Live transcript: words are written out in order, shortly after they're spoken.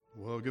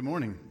Good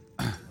morning.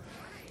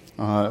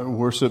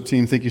 Worship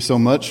team, thank you so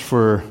much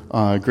for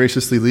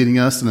graciously leading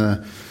us in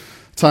a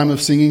time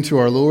of singing to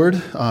our Lord.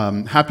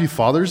 Happy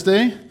Father's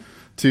Day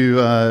to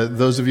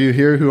those of you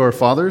here who are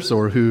fathers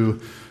or who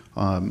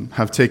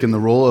have taken the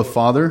role of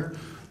father.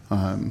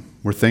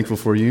 We're thankful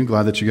for you.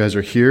 Glad that you guys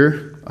are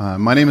here.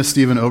 My name is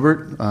Stephen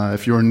Obert.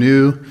 If you're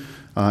new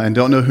and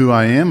don't know who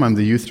I am, I'm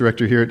the youth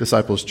director here at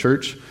Disciples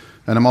Church,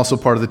 and I'm also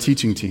part of the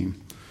teaching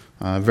team.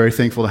 Very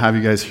thankful to have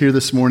you guys here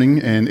this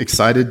morning and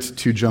excited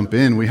to jump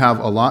in. We have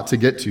a lot to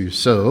get to,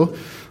 so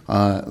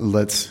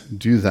let's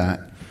do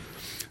that.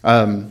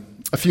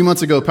 A few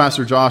months ago,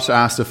 Pastor Josh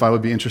asked if I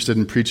would be interested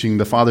in preaching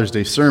the Father's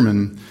Day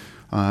sermon,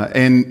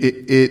 and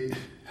it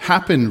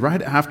happened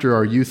right after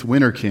our youth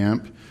winter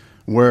camp,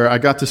 where I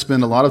got to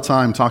spend a lot of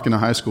time talking to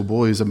high school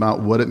boys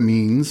about what it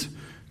means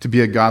to be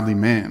a godly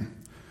man.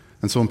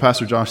 And so when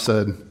Pastor Josh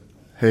said,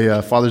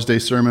 hey, Father's Day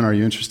sermon, are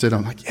you interested?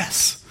 I'm like,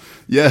 yes.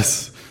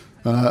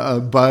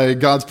 By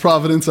God's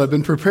providence, I've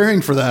been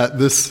preparing for that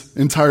this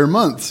entire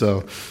month.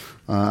 So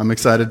I'm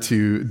excited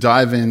to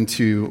dive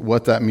into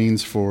what that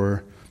means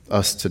for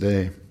us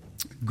today.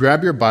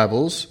 Grab your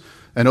Bibles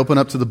and open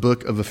up to the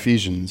book of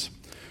Ephesians.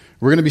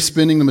 We're going to be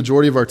spending the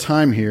majority of our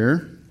time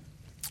here,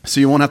 so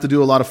you won't have to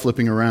do a lot of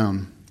flipping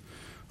around.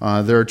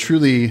 There are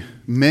truly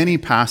many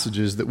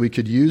passages that we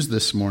could use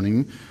this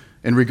morning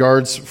in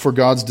regards for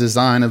God's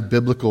design of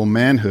biblical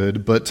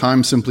manhood, but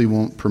time simply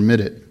won't permit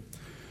it.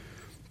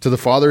 To the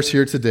fathers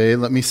here today,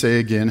 let me say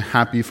again,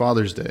 Happy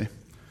Father's Day.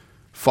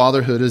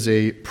 Fatherhood is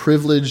a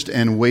privileged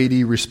and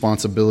weighty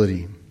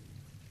responsibility.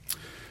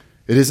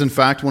 It is, in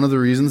fact, one of the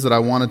reasons that I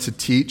wanted to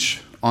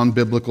teach on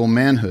biblical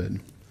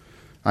manhood.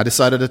 I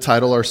decided to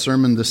title our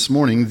sermon this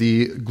morning,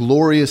 The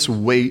Glorious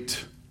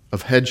Weight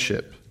of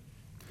Headship.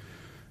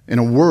 In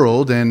a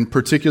world, and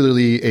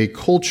particularly a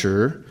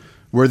culture,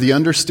 where the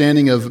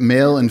understanding of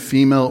male and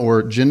female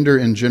or gender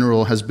in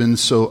general has been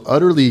so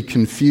utterly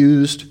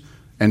confused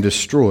and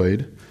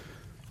destroyed,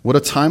 what a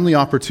timely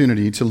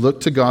opportunity to look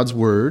to God's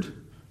Word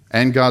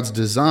and God's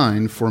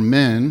design for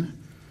men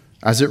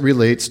as it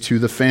relates to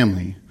the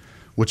family,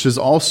 which is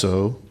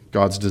also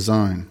God's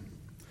design.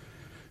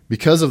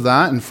 Because of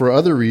that, and for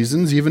other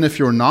reasons, even if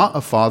you're not a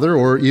father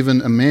or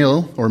even a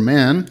male or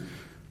man,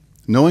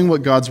 knowing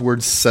what God's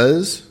Word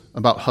says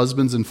about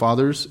husbands and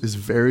fathers is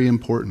very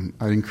important.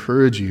 I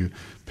encourage you,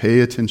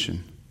 pay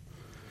attention.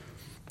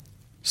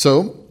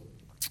 So,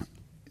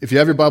 if you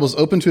have your Bibles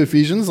open to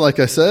Ephesians, like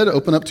I said,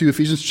 open up to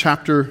Ephesians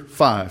chapter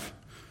 5.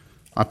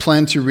 I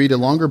plan to read a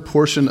longer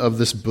portion of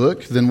this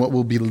book than what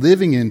we'll be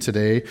living in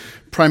today,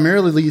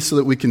 primarily so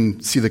that we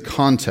can see the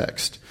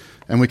context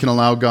and we can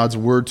allow God's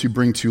Word to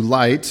bring to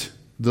light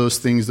those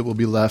things that will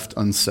be left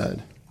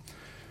unsaid.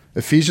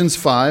 Ephesians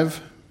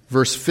 5,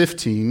 verse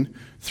 15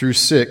 through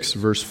 6,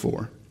 verse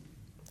 4.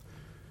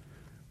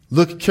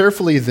 Look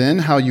carefully then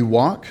how you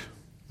walk,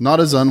 not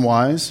as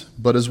unwise,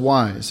 but as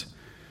wise,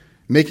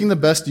 making the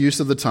best use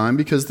of the time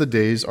because the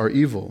days are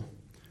evil.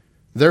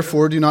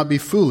 Therefore do not be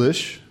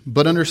foolish,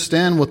 but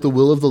understand what the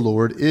will of the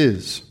Lord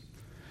is.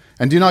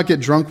 And do not get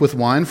drunk with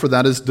wine, for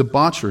that is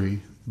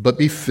debauchery, but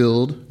be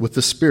filled with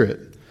the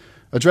Spirit,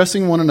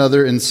 addressing one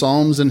another in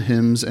psalms and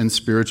hymns and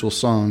spiritual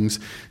songs,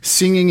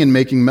 singing and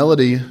making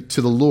melody to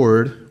the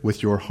Lord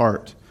with your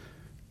heart,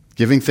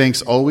 giving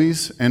thanks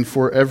always and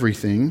for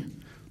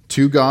everything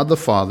to God the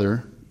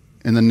Father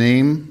in the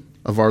name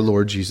of our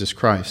Lord Jesus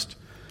Christ,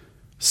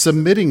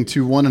 submitting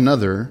to one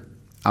another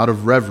out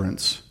of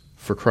reverence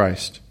for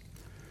Christ.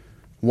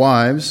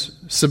 Wives,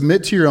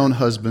 submit to your own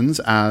husbands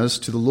as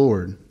to the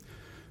Lord.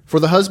 For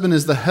the husband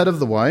is the head of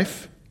the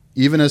wife,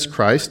 even as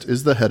Christ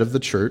is the head of the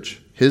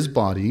church, his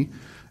body,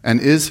 and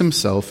is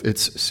himself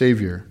its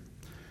Savior.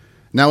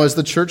 Now as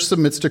the church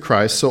submits to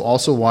Christ, so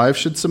also wives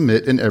should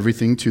submit in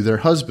everything to their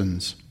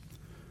husbands.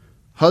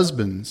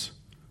 Husbands,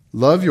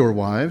 love your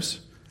wives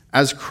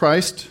as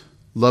Christ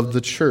loved the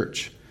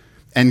church,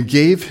 and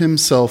gave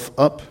himself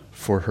up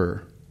for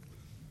her,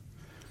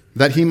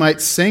 that he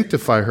might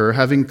sanctify her,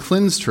 having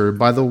cleansed her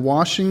by the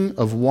washing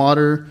of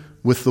water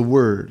with the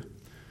word,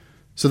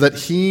 so that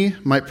he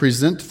might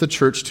present the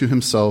church to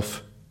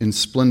himself in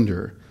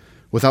splendor,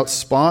 without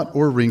spot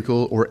or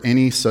wrinkle or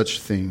any such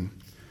thing,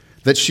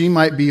 that she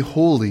might be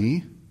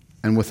holy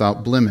and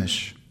without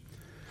blemish.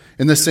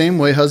 In the same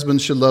way,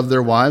 husbands should love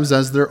their wives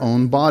as their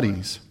own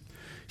bodies.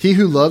 He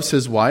who loves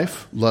his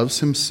wife loves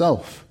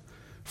himself.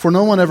 For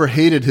no one ever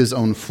hated his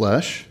own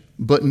flesh,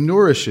 but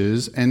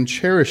nourishes and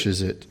cherishes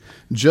it,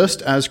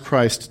 just as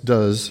Christ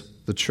does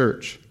the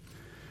church,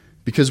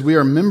 because we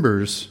are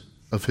members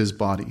of his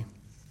body.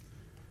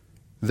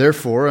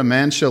 Therefore, a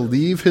man shall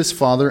leave his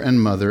father and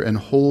mother and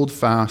hold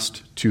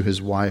fast to his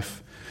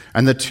wife,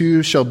 and the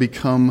two shall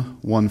become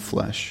one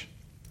flesh.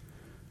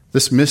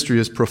 This mystery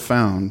is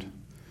profound,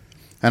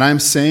 and I am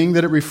saying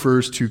that it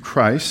refers to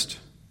Christ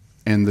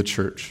and the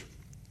church.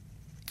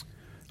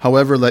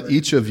 However, let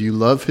each of you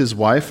love his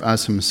wife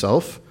as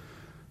himself,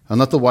 and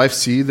let the wife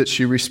see that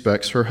she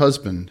respects her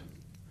husband.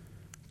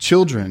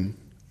 Children,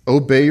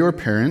 obey your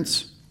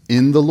parents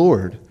in the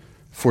Lord,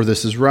 for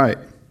this is right.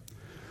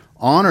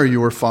 Honor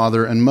your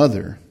father and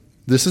mother.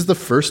 This is the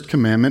first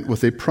commandment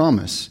with a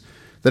promise,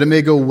 that it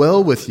may go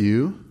well with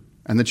you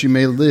and that you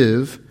may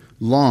live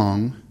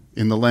long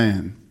in the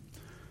land.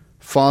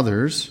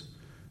 Fathers,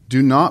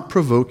 do not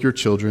provoke your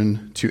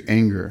children to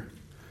anger,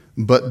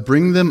 but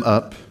bring them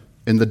up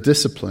in the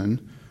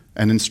discipline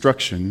and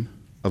instruction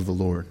of the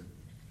Lord.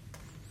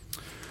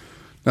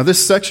 Now,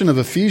 this section of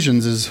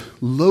Ephesians is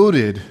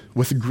loaded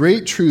with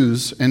great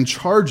truths and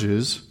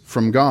charges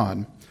from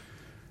God.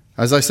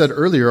 As I said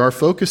earlier, our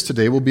focus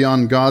today will be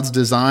on God's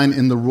design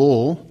in the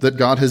role that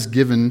God has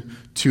given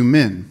to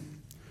men.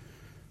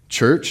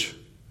 Church,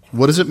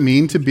 what does it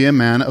mean to be a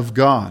man of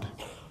God?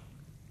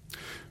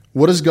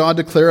 What does God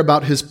declare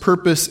about his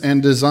purpose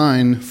and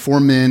design for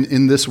men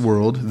in this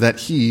world that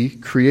he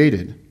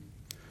created?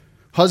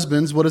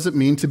 Husbands, what does it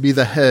mean to be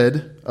the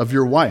head of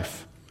your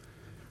wife?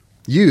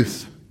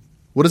 Youth,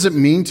 what does it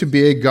mean to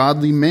be a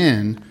godly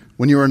man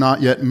when you are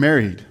not yet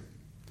married?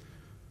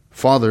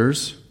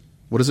 Fathers,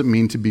 what does it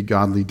mean to be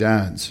godly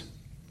dads?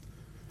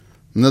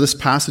 Now, this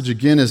passage,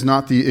 again, is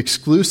not the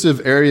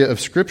exclusive area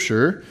of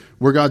Scripture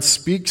where God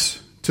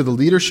speaks to the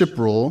leadership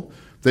role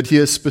that he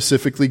has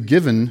specifically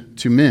given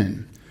to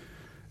men.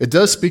 It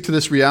does speak to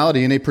this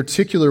reality in a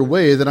particular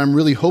way that I'm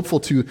really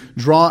hopeful to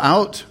draw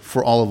out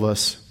for all of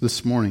us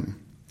this morning.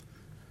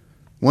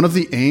 One of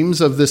the aims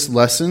of this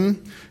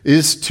lesson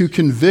is to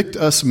convict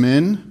us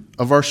men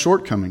of our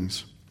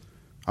shortcomings.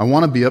 I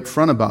want to be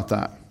upfront about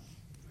that.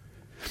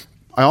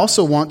 I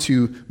also want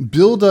to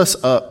build us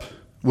up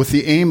with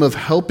the aim of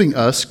helping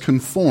us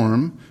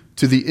conform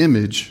to the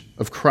image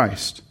of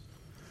Christ.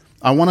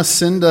 I want to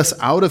send us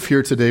out of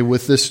here today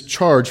with this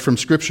charge from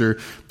Scripture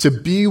to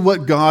be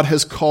what God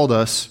has called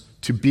us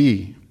to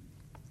be.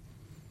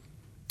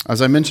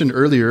 As I mentioned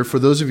earlier, for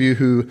those of you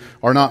who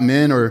are not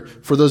men, or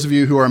for those of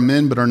you who are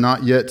men but are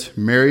not yet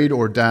married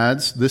or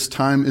dads, this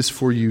time is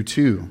for you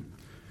too.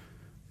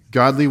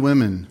 Godly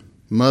women,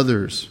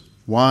 mothers,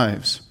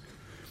 wives,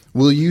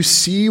 will you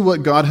see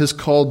what God has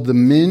called the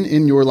men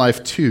in your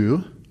life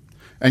to,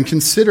 and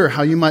consider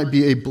how you might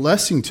be a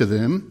blessing to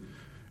them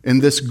in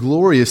this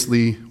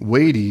gloriously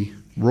weighty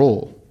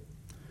role?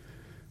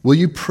 Will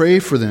you pray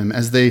for them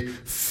as they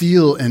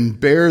feel and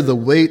bear the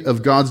weight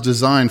of God's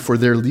design for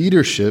their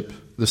leadership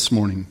this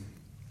morning?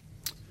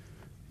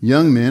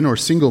 Young men or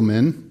single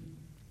men,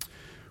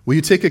 will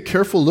you take a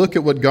careful look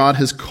at what God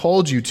has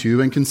called you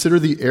to and consider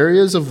the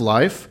areas of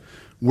life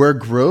where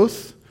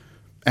growth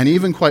and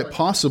even quite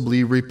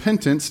possibly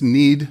repentance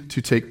need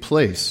to take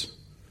place?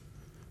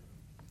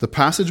 The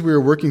passage we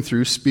are working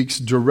through speaks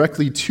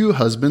directly to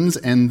husbands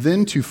and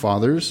then to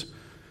fathers,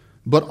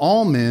 but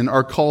all men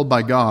are called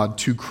by God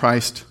to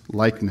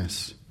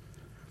Christ-likeness.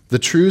 The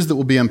truths that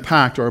will be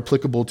unpacked are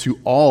applicable to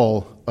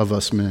all of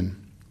us men.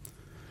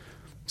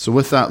 So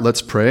with that,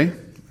 let's pray,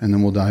 and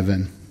then we'll dive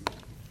in.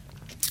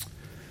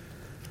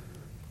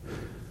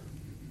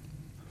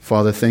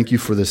 Father, thank you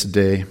for this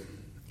day,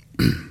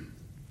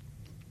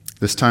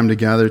 this time to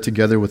gather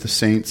together with the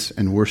saints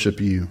and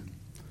worship you.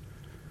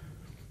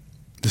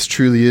 This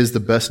truly is the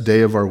best day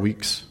of our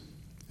weeks.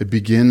 It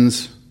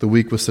begins the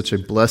week with such a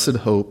blessed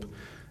hope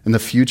and the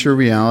future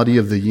reality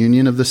of the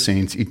union of the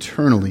saints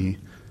eternally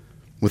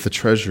with the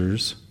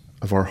treasures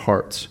of our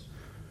hearts,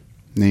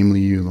 namely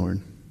you,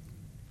 Lord.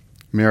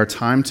 May our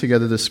time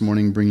together this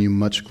morning bring you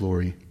much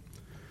glory.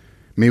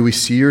 May we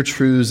see your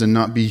truths and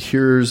not be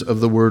hearers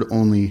of the word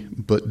only,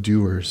 but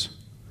doers.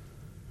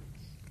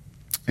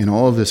 In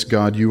all of this,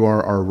 God, you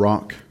are our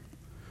rock.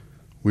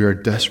 We are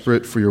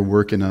desperate for your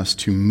work in us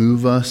to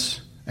move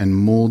us and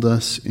mold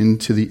us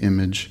into the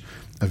image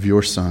of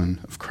your Son,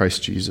 of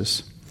Christ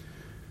Jesus.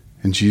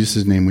 In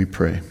Jesus' name we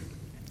pray.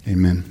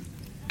 Amen.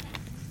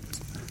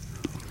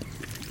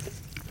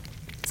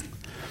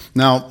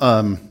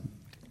 Now,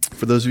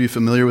 for those of you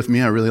familiar with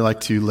me, I really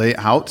like to lay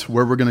out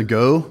where we're going to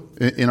go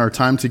in our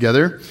time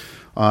together.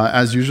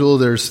 As usual,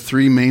 there's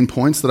three main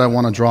points that I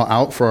want to draw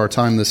out for our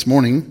time this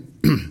morning.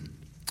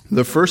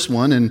 The first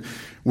one, and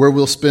where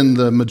we'll spend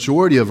the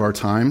majority of our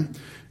time,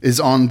 is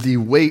on the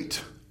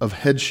weight of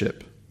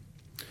headship.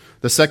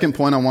 The second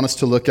point I want us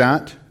to look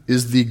at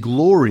is the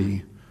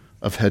glory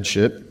of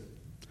headship.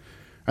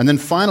 And then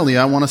finally,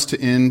 I want us to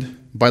end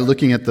by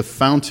looking at the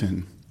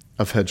fountain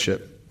of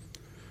headship.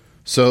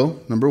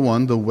 So, number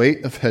one, the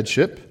weight of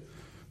headship.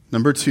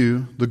 Number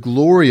two, the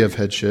glory of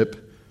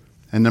headship.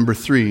 And number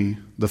three,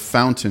 the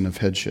fountain of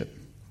headship.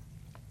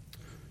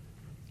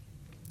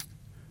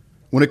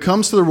 When it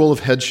comes to the role of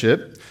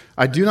headship,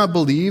 I do not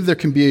believe there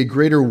can be a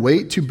greater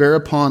weight to bear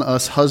upon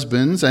us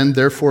husbands and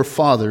therefore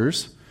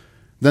fathers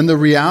than the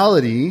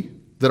reality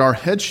that our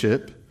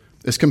headship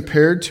is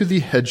compared to the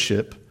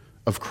headship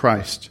of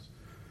Christ.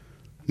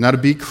 Now, to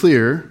be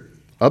clear,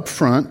 up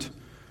front,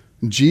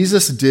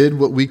 Jesus did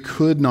what we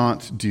could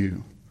not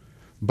do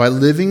by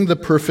living the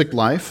perfect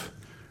life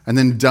and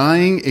then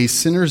dying a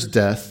sinner's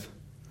death,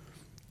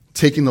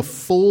 taking the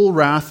full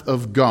wrath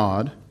of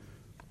God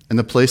in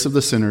the place of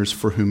the sinners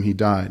for whom he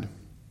died.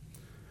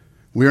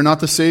 We are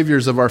not the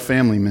saviors of our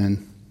family,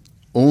 men.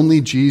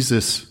 Only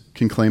Jesus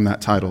can claim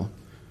that title.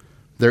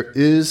 There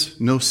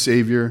is no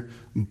savior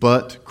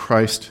but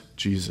Christ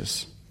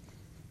Jesus.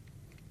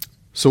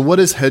 So what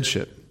is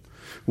headship?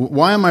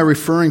 Why am I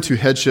referring to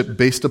headship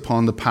based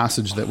upon the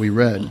passage that we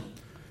read?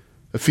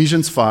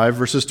 Ephesians 5,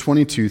 verses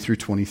 22 through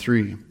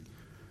 23.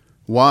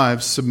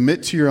 Wives,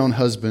 submit to your own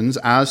husbands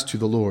as to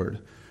the Lord.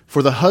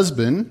 For the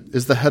husband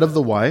is the head of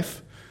the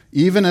wife,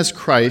 even as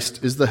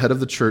Christ is the head of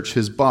the church,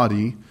 his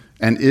body,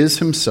 and is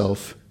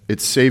himself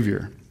its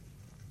Savior.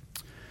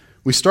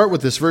 We start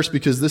with this verse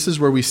because this is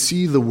where we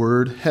see the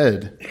word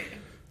head.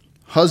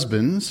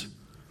 Husbands,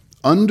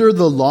 under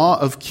the law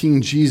of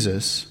King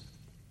Jesus,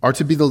 are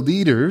to be the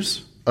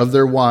leaders of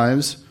their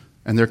wives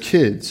and their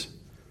kids.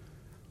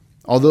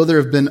 Although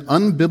there have been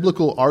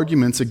unbiblical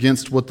arguments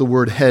against what the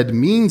word head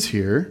means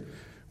here,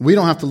 we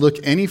don't have to look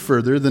any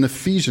further than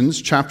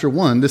Ephesians chapter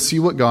 1 to see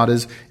what God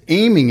is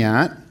aiming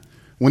at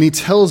when he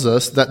tells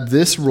us that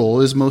this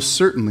role is most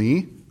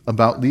certainly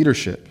about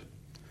leadership.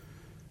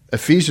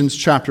 Ephesians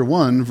chapter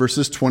 1,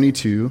 verses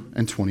 22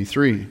 and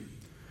 23.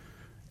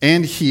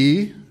 And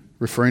he,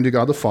 referring to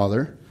God the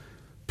Father,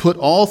 put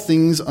all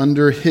things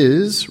under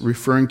his,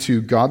 referring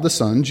to God the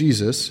Son,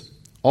 Jesus,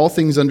 all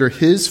things under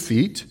his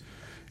feet,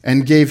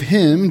 and gave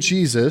him,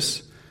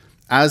 Jesus,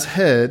 as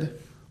head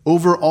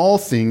over all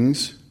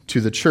things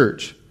to the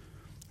church,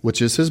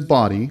 which is his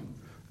body,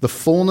 the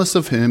fullness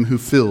of him who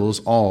fills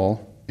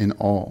all in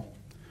all.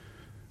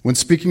 When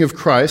speaking of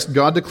Christ,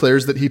 God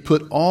declares that he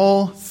put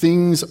all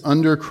things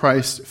under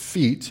Christ's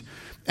feet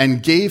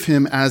and gave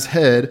him as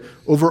head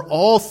over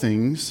all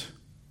things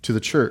to the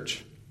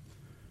church.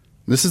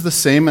 This is the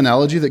same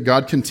analogy that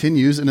God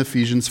continues in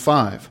Ephesians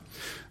 5.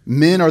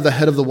 Men are the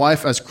head of the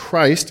wife as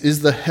Christ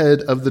is the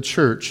head of the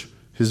church,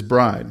 his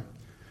bride.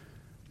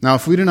 Now,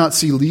 if we do not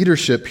see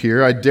leadership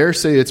here, I dare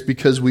say it's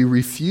because we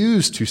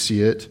refuse to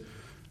see it,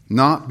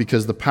 not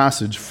because the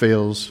passage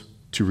fails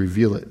to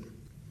reveal it.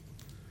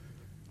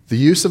 The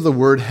use of the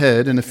word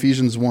head in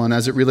Ephesians 1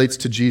 as it relates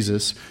to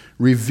Jesus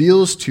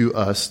reveals to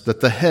us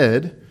that the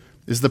head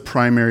is the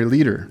primary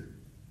leader.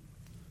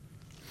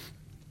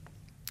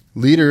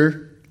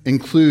 Leader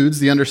includes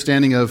the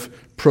understanding of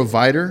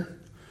provider,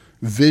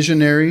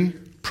 visionary,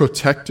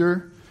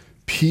 protector,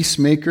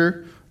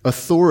 peacemaker,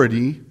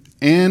 authority,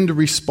 and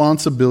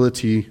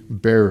responsibility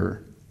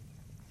bearer.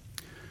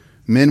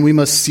 Men, we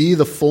must see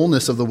the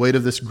fullness of the weight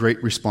of this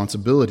great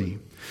responsibility.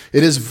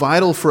 It is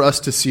vital for us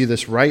to see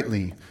this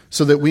rightly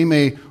so that we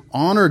may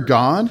honor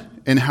God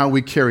in how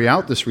we carry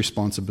out this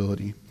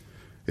responsibility.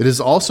 It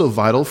is also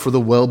vital for the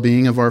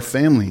well-being of our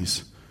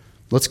families.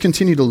 Let's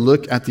continue to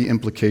look at the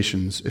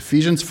implications.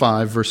 Ephesians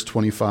 5, verse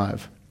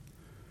 25.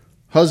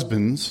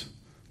 Husbands,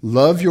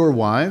 love your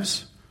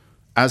wives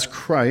as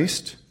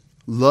Christ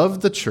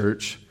loved the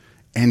church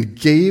and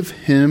gave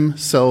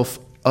himself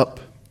up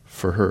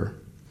for her.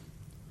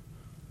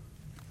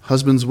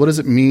 Husbands, what does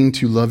it mean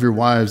to love your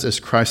wives as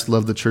Christ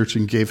loved the church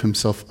and gave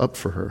himself up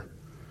for her?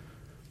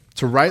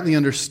 To rightly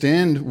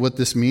understand what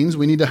this means,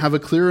 we need to have a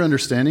clearer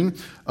understanding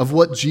of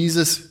what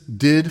Jesus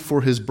did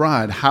for his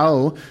bride.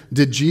 How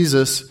did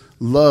Jesus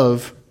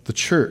love the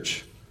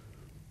church?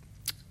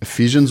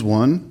 Ephesians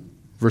 1,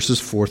 verses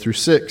 4 through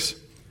 6.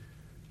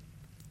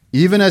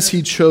 Even as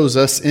he chose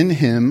us in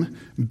him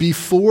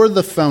before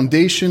the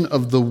foundation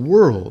of the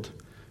world,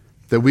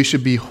 that we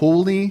should be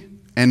holy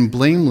and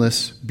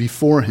blameless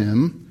before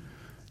him.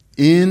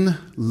 In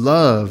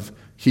love,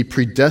 he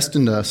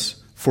predestined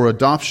us for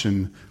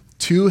adoption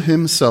to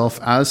himself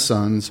as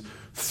sons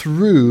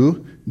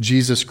through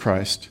Jesus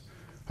Christ,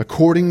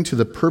 according to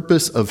the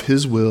purpose of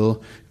his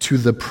will, to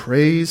the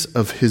praise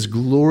of his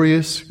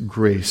glorious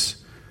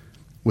grace,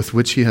 with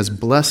which he has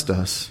blessed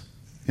us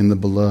in the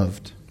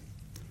beloved.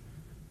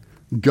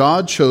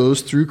 God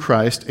chose through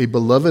Christ a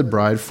beloved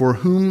bride for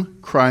whom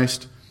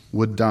Christ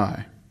would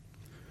die.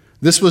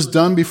 This was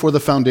done before the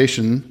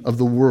foundation of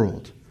the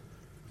world.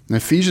 And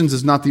Ephesians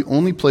is not the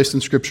only place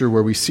in Scripture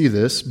where we see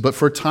this, but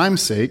for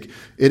time's sake,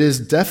 it is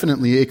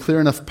definitely a clear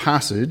enough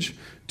passage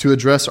to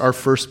address our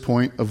first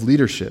point of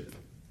leadership.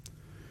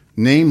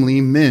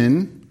 Namely,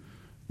 men,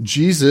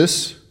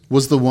 Jesus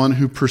was the one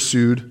who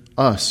pursued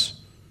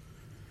us.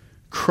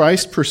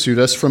 Christ pursued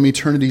us from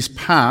eternity's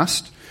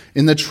past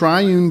in the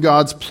triune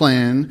God's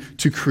plan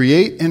to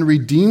create and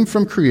redeem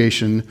from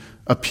creation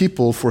a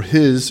people for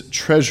his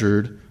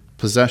treasured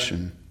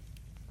possession.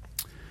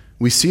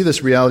 We see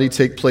this reality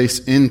take place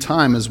in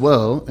time as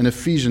well in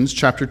Ephesians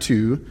chapter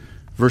 2,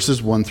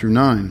 verses 1 through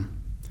 9.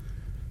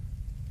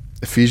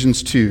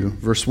 Ephesians 2,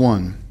 verse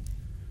 1.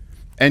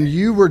 And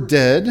you were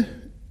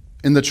dead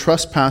in the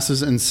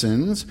trespasses and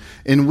sins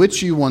in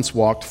which you once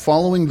walked,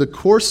 following the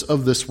course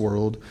of this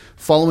world,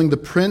 following the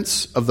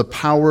prince of the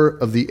power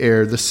of the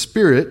air, the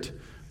spirit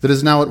that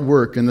is now at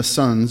work in the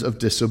sons of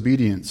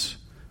disobedience,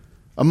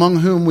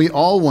 among whom we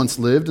all once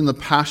lived in the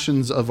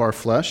passions of our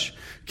flesh,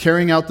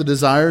 carrying out the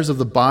desires of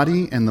the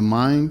body and the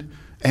mind,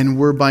 and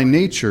were by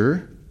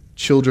nature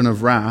children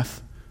of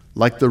wrath,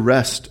 like the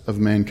rest of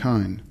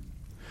mankind.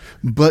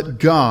 But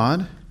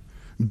God,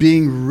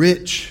 being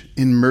rich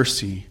in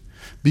mercy,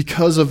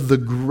 because of the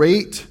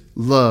great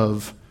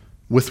love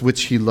with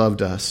which he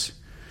loved us,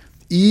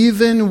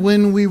 even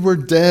when we were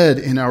dead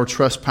in our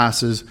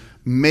trespasses,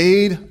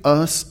 made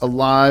us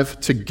alive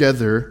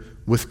together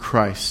with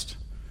Christ.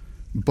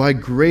 By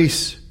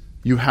grace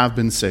you have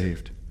been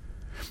saved,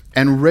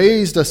 and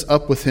raised us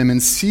up with him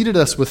and seated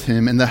us with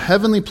him in the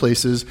heavenly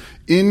places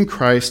in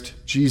Christ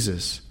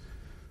Jesus,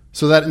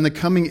 so that in the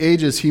coming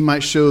ages he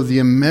might show the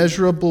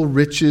immeasurable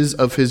riches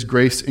of his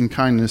grace and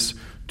kindness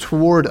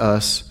toward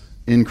us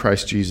in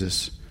Christ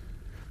Jesus.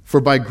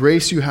 For by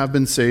grace you have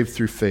been saved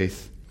through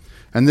faith.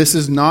 And this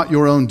is not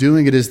your own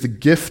doing, it is the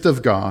gift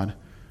of God.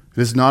 It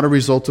is not a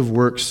result of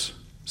works,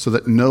 so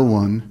that no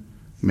one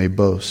may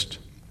boast.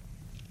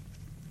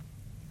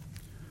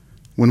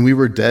 When we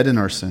were dead in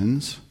our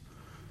sins,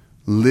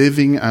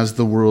 living as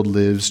the world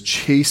lives,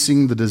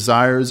 chasing the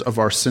desires of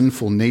our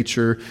sinful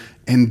nature,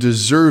 and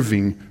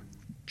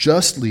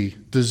justly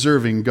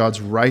deserving God's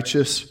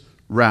righteous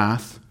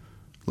wrath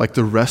like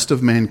the rest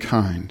of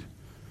mankind,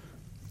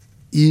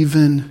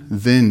 even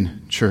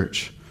then,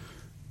 church,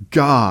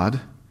 God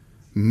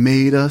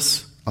made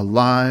us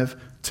alive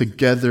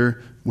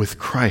together with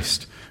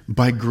Christ.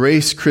 By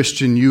grace,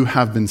 Christian, you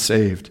have been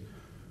saved.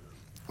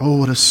 Oh,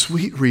 what a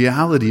sweet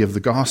reality of the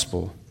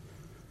gospel.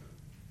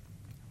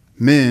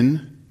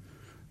 Men,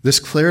 this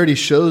clarity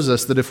shows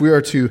us that if we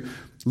are to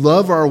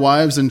love our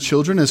wives and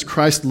children as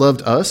Christ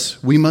loved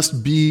us, we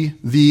must be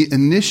the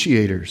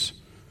initiators.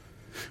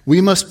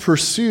 We must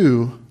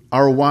pursue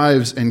our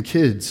wives and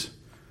kids.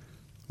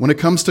 When it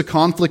comes to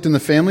conflict in the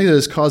family that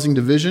is causing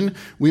division,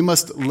 we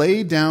must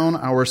lay down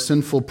our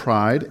sinful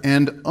pride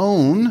and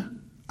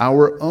own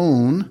our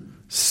own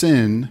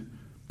sin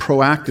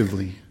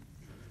proactively.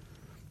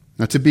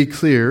 Now, to be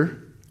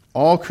clear,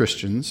 all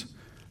Christians,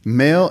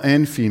 male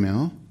and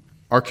female,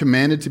 are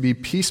commanded to be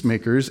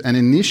peacemakers and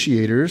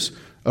initiators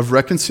of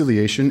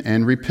reconciliation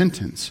and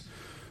repentance.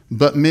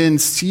 But men,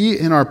 see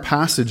in our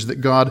passage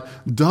that God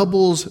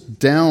doubles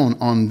down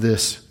on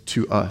this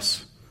to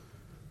us.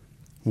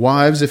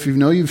 Wives, if you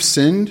know you've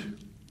sinned,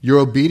 your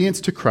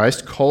obedience to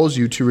Christ calls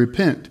you to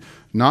repent,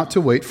 not to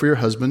wait for your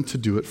husband to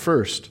do it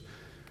first.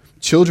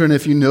 Children,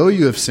 if you know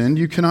you have sinned,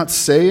 you cannot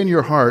say in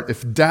your heart,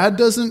 if dad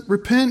doesn't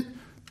repent,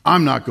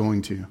 I'm not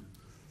going to.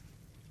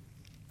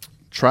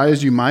 Try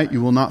as you might,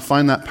 you will not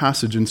find that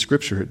passage in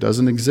Scripture. It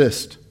doesn't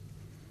exist.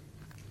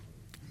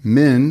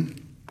 Men,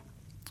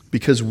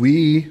 because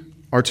we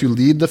are to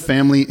lead the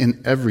family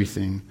in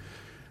everything,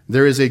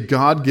 there is a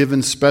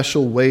God-given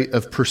special weight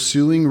of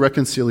pursuing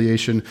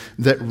reconciliation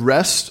that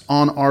rests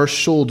on our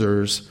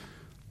shoulders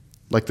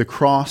like the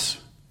cross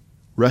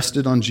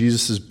rested on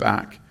Jesus'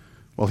 back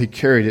while he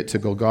carried it to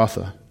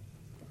Golgotha.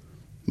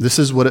 This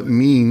is what it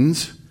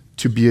means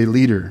to be a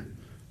leader,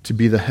 to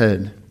be the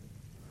head.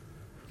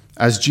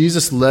 As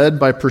Jesus led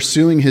by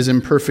pursuing his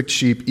imperfect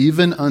sheep,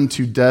 even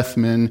unto death,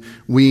 men,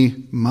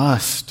 we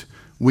must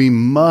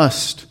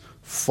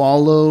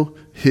follow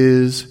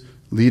his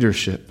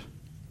leadership.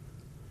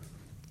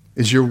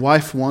 Is your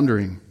wife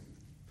wandering?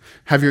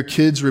 Have your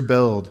kids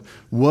rebelled?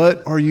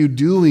 What are you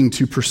doing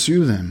to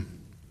pursue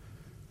them?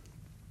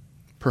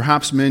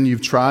 Perhaps, men,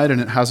 you've tried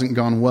and it hasn't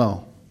gone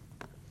well.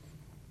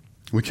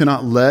 We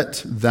cannot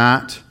let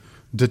that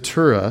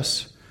deter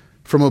us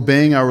from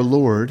obeying our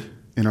Lord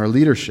in our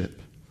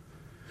leadership.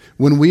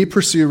 When we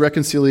pursue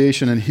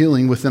reconciliation and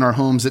healing within our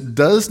homes, it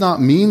does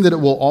not mean that it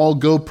will all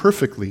go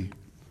perfectly.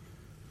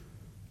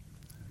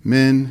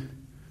 Men,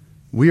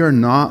 we are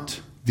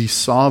not the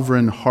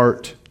sovereign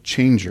heart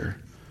changer.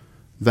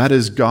 That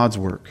is God's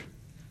work.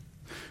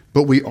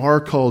 But we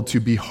are called to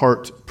be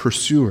heart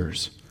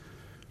pursuers.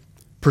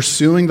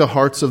 Pursuing the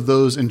hearts of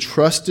those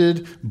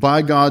entrusted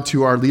by God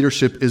to our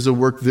leadership is a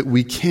work that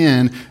we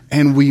can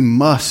and we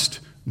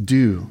must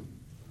do.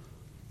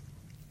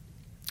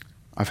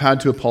 I've had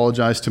to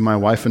apologize to my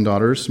wife and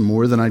daughters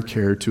more than I'd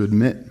care to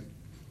admit.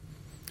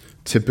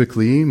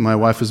 Typically, my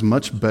wife is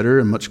much better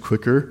and much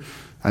quicker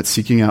at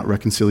seeking out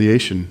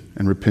reconciliation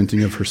and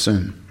repenting of her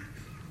sin.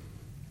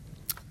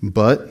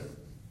 But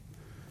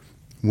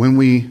when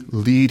we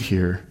lead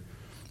here,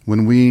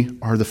 when we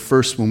are the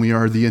first, when we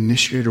are the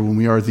initiator, when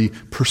we are the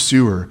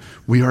pursuer,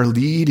 we are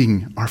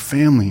leading our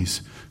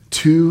families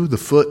to the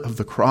foot of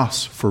the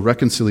cross for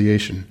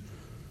reconciliation.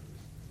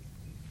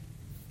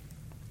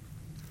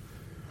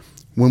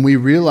 When we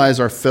realize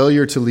our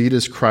failure to lead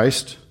as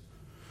Christ,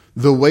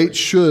 the weight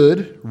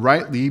should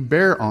rightly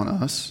bear on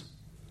us.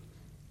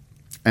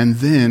 And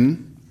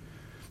then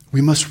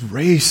we must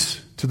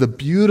race to the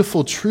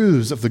beautiful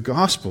truths of the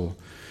gospel.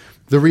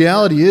 The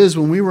reality is,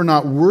 when we were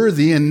not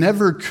worthy and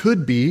never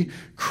could be,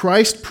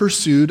 Christ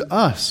pursued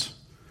us.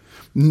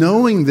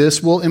 Knowing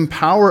this will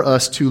empower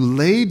us to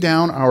lay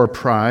down our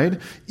pride,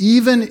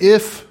 even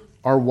if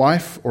our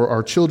wife or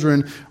our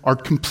children are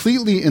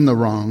completely in the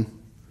wrong,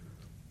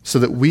 so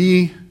that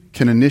we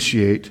can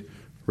initiate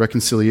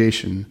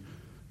reconciliation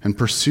and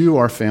pursue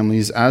our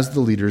families as the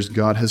leaders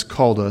God has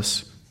called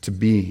us to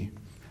be.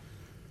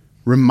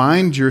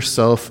 Remind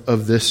yourself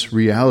of this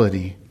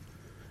reality.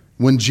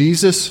 When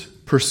Jesus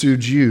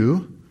pursued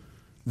you,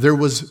 there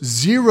was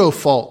zero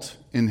fault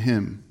in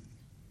him.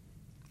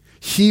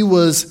 He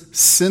was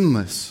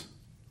sinless.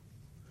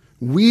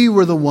 We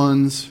were the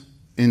ones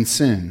in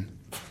sin.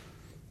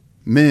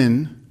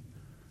 Men,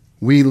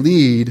 we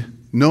lead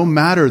no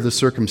matter the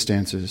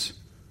circumstances.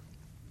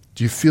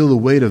 Do you feel the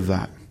weight of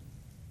that?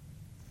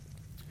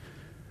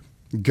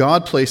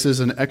 God places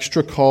an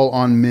extra call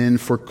on men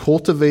for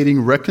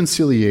cultivating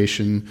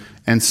reconciliation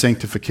and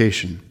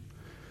sanctification.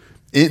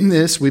 In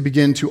this, we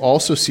begin to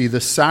also see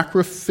the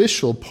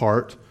sacrificial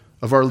part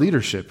of our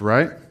leadership,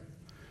 right?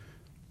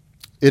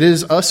 It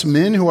is us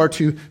men who are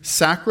to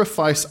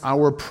sacrifice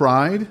our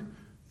pride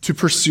to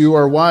pursue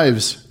our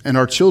wives and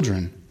our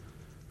children.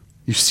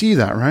 You see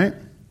that, right?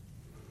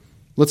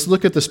 Let's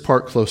look at this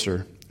part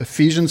closer.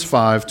 Ephesians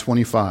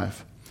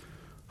 5:25.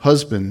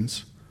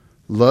 Husbands,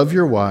 love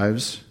your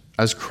wives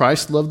as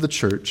Christ loved the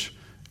church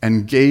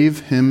and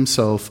gave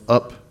himself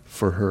up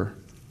for her.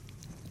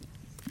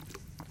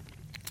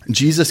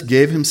 Jesus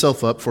gave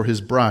himself up for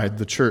his bride,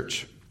 the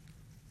church.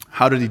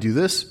 How did he do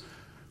this?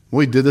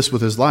 Well, he did this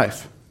with his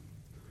life.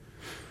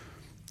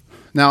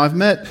 Now, I've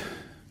met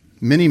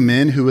many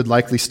men who would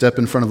likely step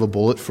in front of a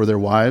bullet for their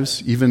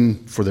wives,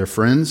 even for their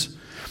friends.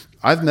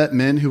 I've met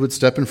men who would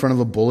step in front of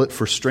a bullet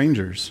for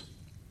strangers.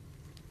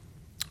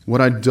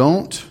 What I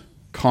don't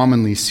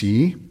commonly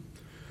see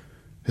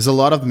is a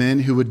lot of men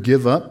who would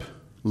give up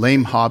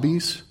lame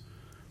hobbies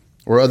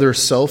or other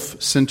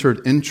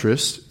self-centered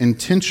interests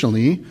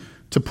intentionally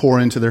to pour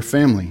into their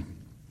family.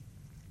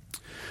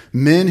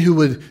 Men who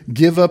would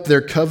give up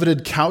their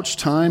coveted couch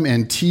time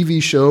and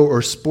TV show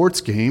or sports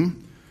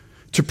game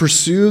to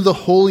pursue the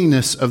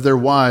holiness of their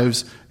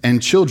wives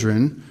and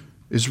children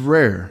is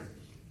rare.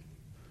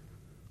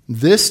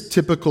 This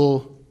type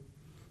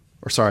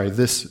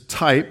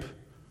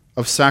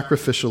of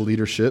sacrificial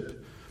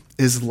leadership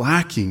is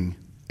lacking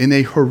in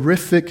a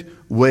horrific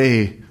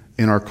way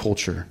in our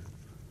culture.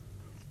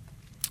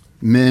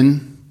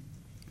 Men,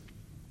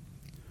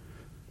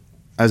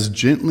 as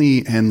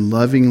gently and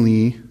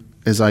lovingly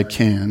as I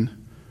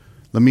can,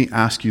 let me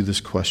ask you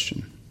this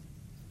question.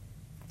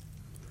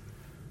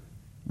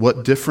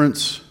 What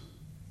difference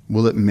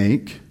will it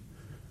make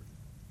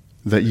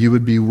that you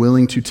would be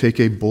willing to take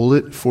a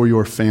bullet for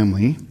your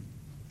family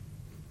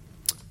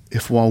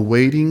if while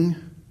waiting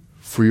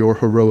for your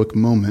heroic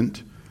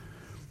moment,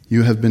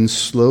 you have been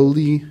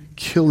slowly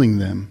killing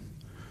them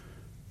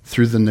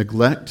through the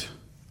neglect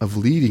of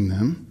leading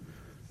them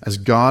as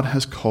God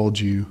has called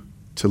you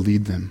to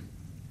lead them?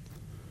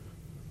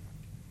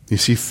 You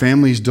see,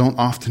 families don't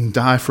often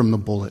die from the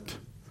bullet.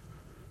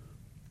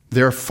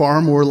 They are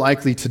far more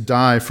likely to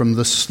die from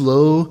the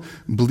slow,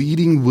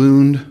 bleeding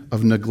wound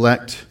of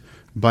neglect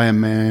by a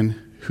man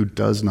who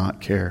does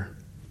not care.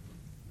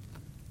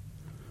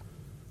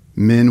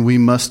 Men, we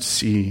must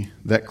see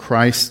that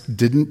Christ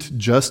didn't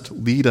just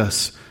lead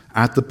us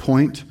at the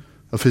point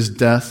of his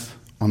death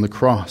on the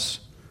cross.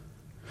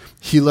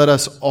 He led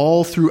us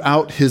all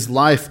throughout his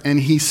life, and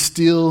he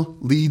still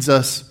leads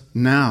us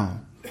now.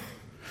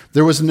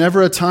 There was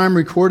never a time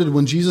recorded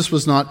when Jesus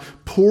was not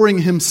pouring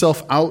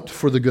himself out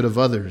for the good of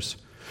others.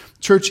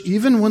 Church,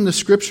 even when the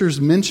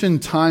scriptures mention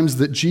times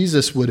that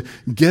Jesus would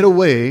get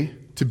away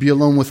to be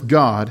alone with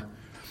God,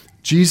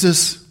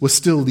 Jesus was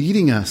still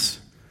leading us.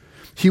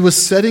 He was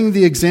setting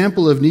the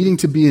example of needing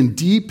to be in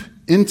deep,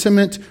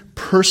 intimate,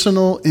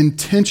 personal,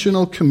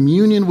 intentional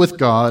communion with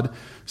God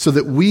so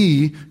that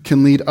we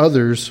can lead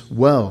others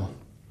well.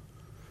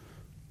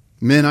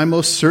 Men, I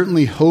most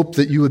certainly hope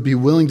that you would be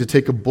willing to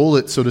take a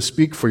bullet, so to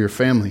speak, for your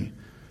family.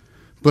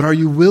 But are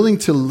you willing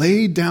to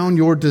lay down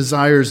your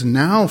desires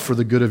now for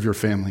the good of your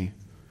family?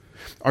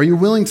 Are you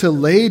willing to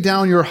lay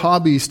down your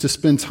hobbies to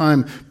spend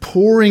time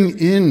pouring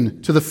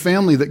in to the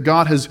family that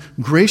God has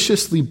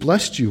graciously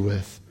blessed you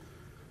with?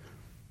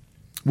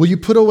 Will you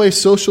put away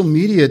social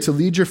media to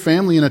lead your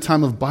family in a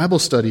time of Bible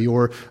study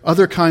or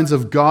other kinds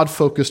of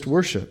God-focused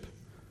worship?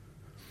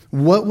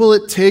 What will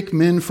it take,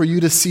 men, for you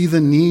to see the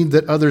need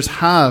that others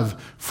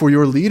have for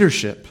your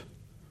leadership?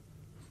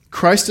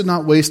 Christ did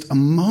not waste a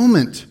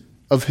moment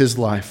of his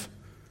life,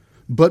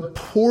 but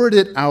poured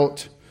it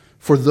out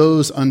for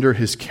those under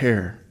his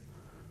care.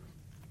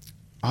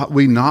 Ought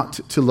we not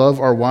to love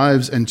our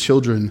wives and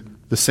children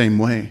the same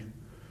way?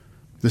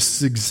 This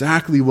is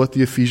exactly what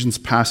the Ephesians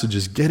passage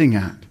is getting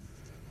at.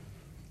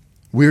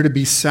 We are to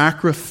be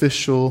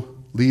sacrificial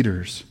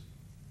leaders.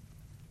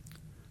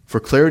 For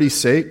clarity's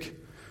sake,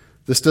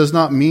 this does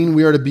not mean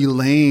we are to be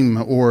lame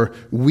or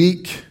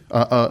weak,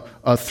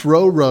 a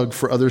throw rug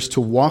for others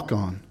to walk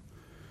on.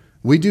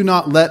 We do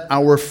not let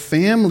our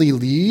family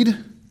lead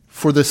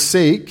for the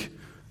sake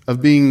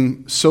of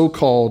being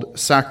so-called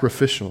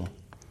sacrificial.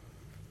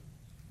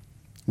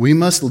 We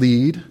must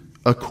lead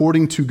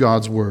according to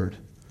God's word,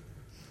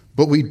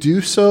 but we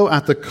do so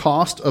at the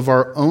cost of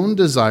our own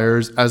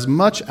desires as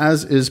much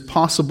as is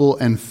possible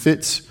and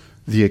fits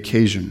the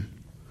occasion.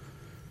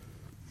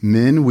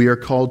 Men, we are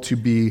called to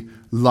be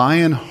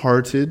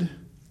lion-hearted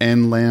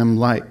and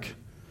lamb-like.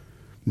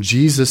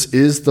 Jesus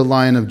is the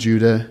Lion of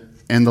Judah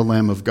and the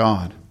Lamb of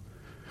God.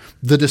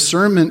 The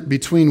discernment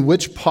between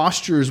which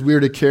postures we are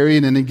to carry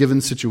in any given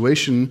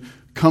situation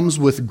comes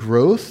with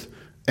growth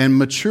and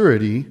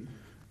maturity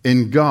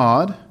in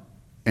God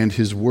and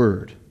his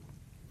word.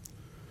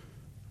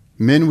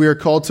 Men, we are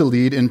called to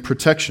lead in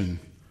protection.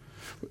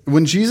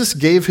 When Jesus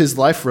gave his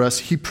life for us,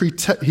 he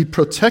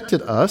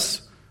protected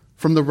us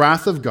from the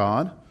wrath of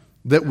God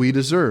that we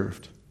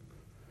deserved.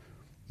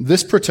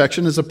 This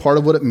protection is a part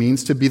of what it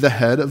means to be the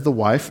head of the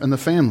wife and the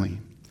family.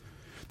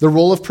 The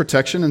role of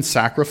protection and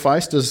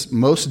sacrifice does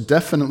most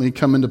definitely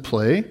come into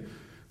play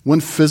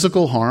when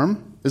physical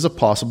harm is a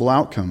possible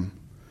outcome.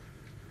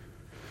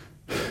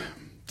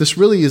 This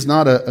really is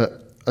not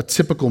a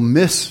typical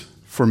miss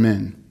for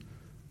men.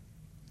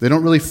 They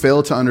don't really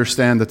fail to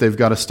understand that they've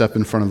got to step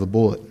in front of the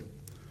bullet.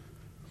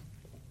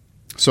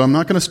 So I'm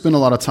not going to spend a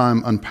lot of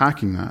time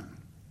unpacking that.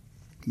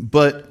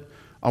 But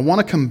I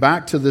want to come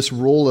back to this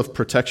role of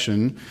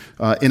protection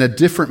in a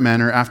different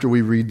manner after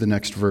we read the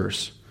next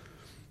verse.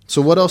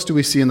 So what else do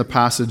we see in the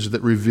passage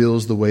that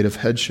reveals the weight of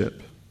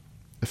headship?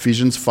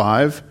 Ephesians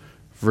 5,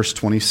 verse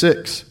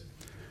 26.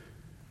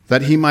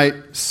 That he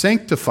might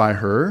sanctify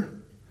her,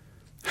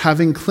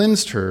 having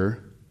cleansed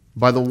her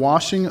by the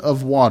washing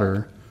of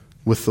water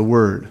with the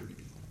word.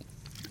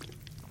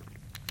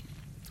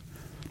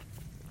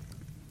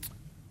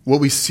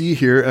 What we see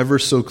here ever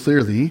so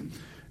clearly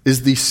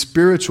is the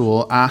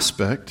spiritual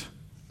aspect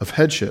of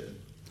headship.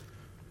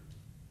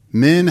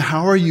 Men,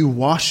 how are you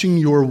washing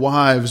your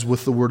wives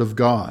with the word of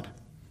God?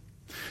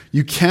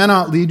 You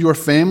cannot lead your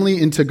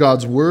family into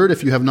God's word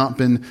if you have not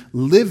been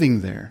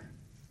living there.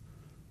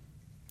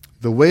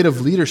 The weight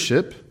of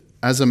leadership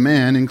as a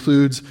man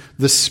includes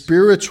the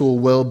spiritual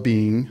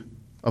well-being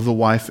of the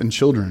wife and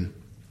children.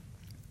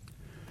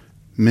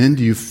 Men,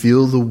 do you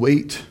feel the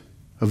weight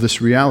of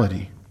this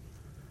reality?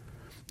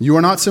 You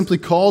are not simply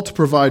called to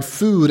provide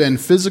food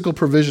and physical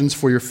provisions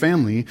for your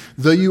family,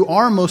 though you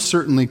are most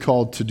certainly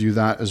called to do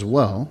that as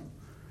well.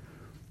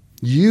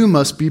 You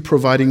must be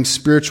providing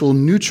spiritual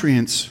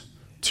nutrients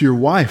to your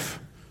wife,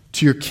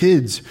 to your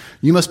kids.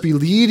 You must be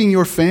leading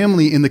your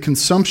family in the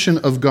consumption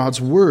of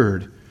God's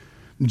word.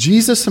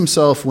 Jesus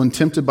himself, when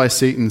tempted by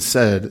Satan,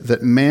 said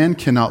that man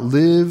cannot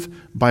live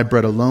by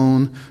bread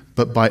alone,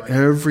 but by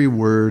every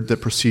word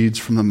that proceeds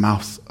from the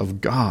mouth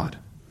of God.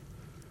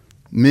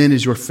 Men,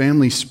 is your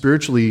family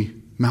spiritually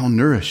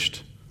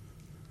malnourished?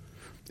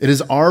 It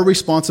is our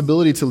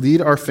responsibility to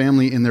lead our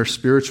family in their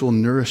spiritual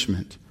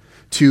nourishment,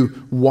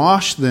 to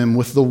wash them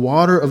with the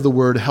water of the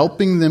word,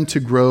 helping them to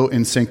grow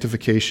in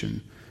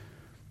sanctification.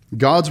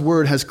 God's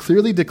word has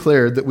clearly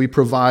declared that we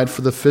provide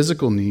for the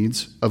physical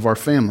needs of our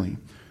family.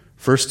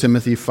 1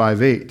 Timothy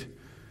 5:8.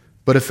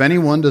 But if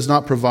anyone does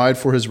not provide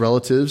for his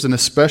relatives, and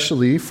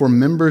especially for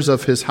members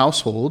of his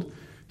household,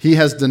 he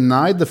has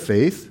denied the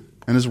faith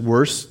and is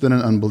worse than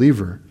an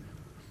unbeliever.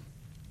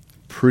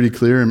 Pretty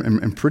clear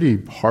and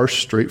pretty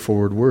harsh,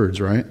 straightforward words,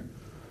 right?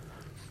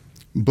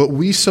 But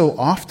we so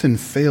often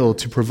fail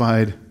to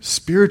provide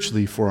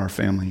spiritually for our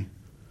family.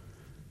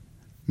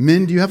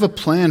 Men, do you have a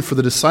plan for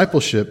the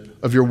discipleship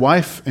of your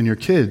wife and your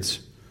kids?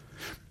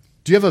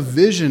 Do you have a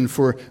vision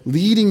for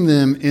leading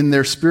them in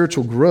their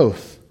spiritual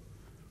growth?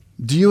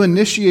 Do you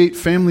initiate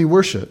family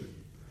worship?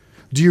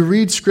 Do you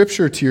read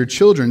scripture to your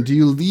children? Do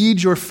you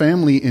lead your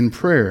family in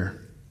prayer?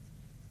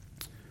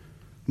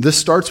 This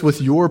starts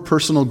with your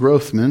personal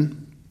growth,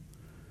 men.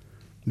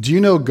 Do you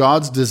know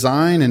God's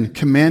design and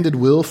commanded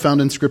will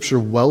found in Scripture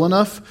well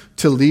enough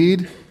to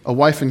lead a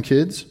wife and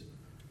kids?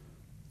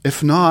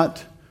 If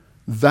not,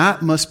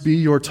 that must be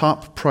your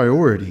top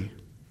priority.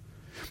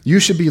 You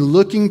should be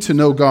looking to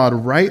know God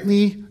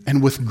rightly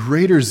and with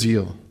greater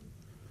zeal.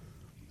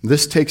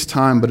 This takes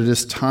time, but it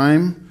is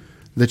time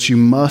that you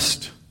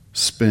must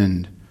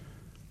spend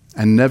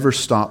and never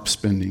stop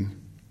spending.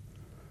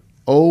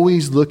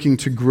 Always looking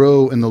to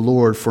grow in the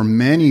Lord for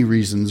many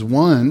reasons.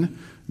 One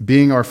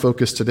being our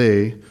focus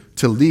today,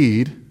 to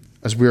lead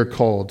as we are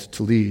called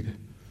to lead.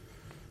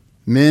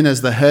 Men,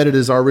 as the head, it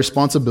is our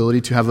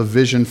responsibility to have a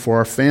vision for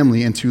our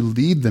family and to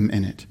lead them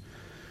in it.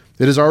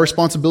 It is our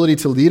responsibility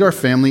to lead our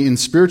family in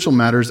spiritual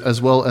matters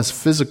as well as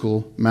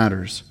physical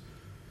matters.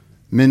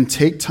 Men,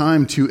 take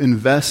time to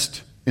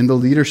invest in the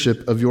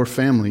leadership of your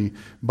family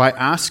by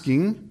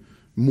asking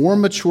more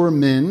mature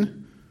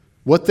men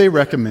what they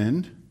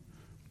recommend,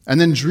 and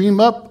then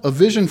dream up a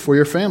vision for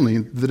your family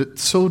that it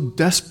so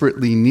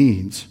desperately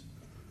needs.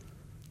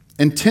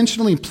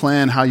 Intentionally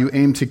plan how you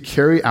aim to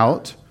carry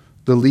out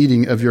the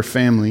leading of your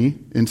family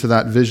into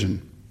that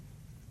vision.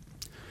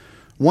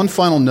 One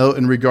final note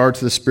in regard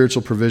to the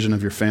spiritual provision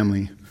of your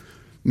family.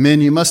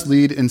 Men, you must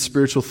lead in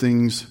spiritual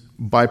things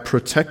by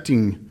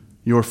protecting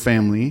your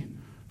family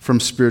from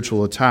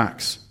spiritual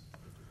attacks.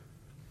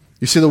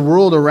 You see, the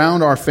world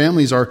around our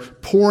families are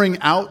pouring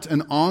out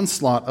an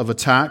onslaught of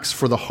attacks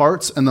for the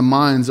hearts and the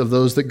minds of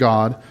those that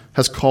God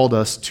has called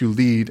us to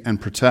lead and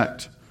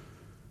protect.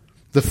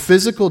 The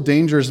physical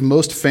dangers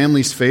most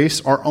families face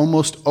are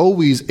almost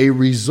always a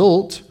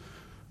result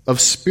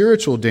of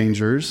spiritual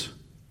dangers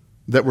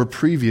that were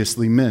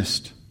previously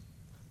missed.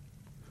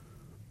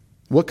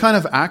 What kind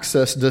of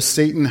access does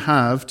Satan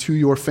have to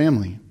your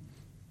family?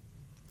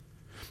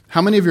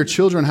 How many of your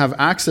children have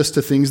access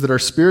to things that are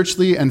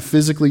spiritually and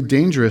physically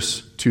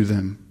dangerous to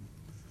them?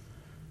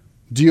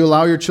 Do you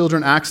allow your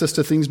children access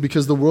to things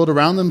because the world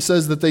around them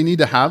says that they need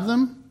to have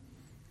them?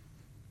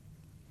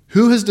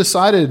 Who has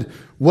decided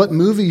what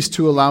movies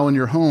to allow in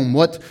your home,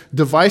 what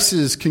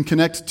devices can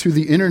connect to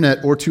the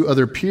internet or to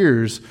other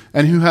peers,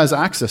 and who has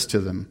access to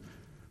them?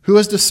 Who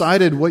has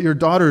decided what your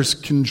daughters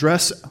can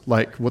dress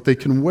like, what they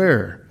can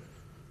wear?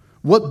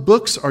 What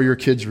books are your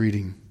kids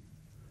reading?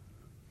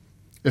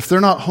 If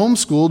they're not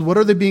homeschooled, what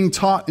are they being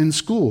taught in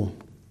school?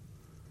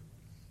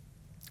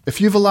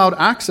 If you've allowed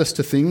access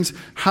to things,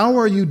 how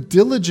are you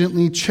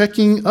diligently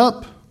checking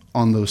up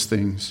on those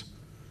things?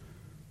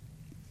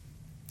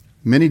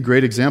 Many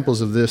great examples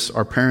of this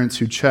are parents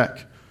who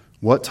check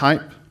what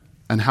type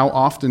and how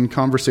often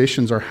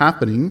conversations are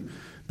happening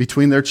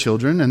between their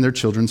children and their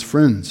children's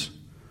friends.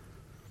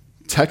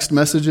 Text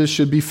messages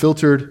should be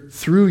filtered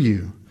through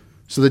you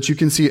so that you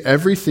can see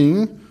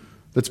everything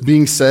that's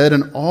being said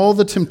and all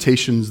the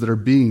temptations that are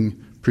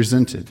being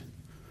presented.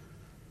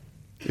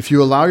 If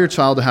you allow your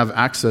child to have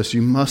access,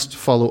 you must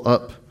follow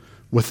up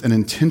with an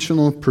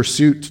intentional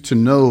pursuit to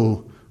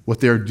know what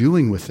they are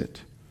doing with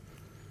it.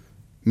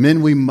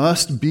 Men, we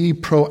must be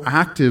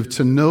proactive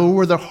to know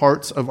where the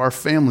hearts of our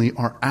family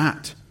are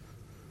at.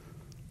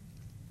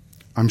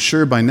 I'm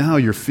sure by now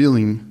you're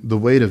feeling the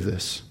weight of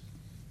this.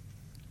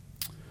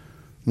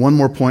 One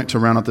more point to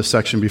round out this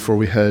section before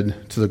we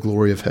head to the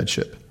glory of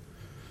headship.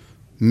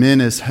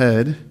 Men as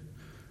head,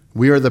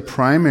 we are the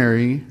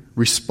primary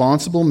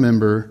responsible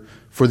member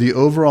for the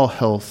overall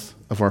health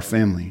of our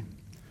family.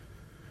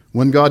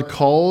 When God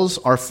calls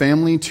our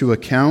family to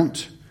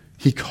account,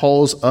 he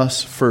calls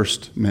us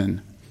first,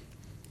 men.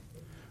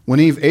 When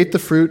Eve ate the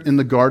fruit in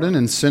the garden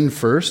and sinned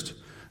first,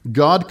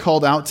 God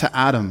called out to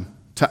Adam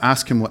to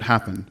ask him what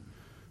happened.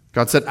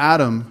 God said,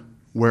 "Adam,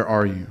 where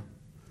are you?"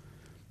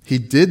 He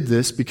did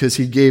this because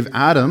he gave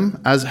Adam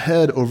as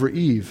head over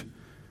Eve,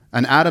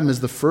 and Adam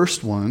is the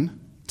first one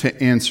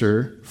to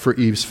answer for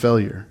Eve's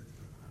failure.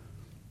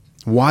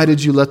 Why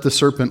did you let the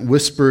serpent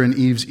whisper in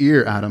Eve's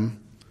ear, Adam?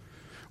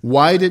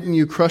 Why didn't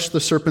you crush the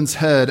serpent's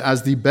head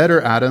as the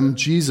better Adam,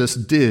 Jesus,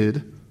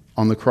 did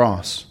on the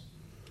cross?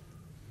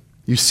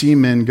 You see,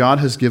 men, God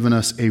has given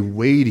us a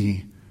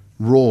weighty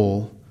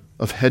role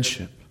of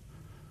headship.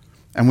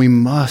 And we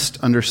must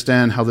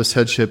understand how this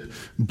headship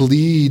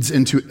bleeds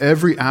into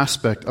every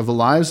aspect of the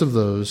lives of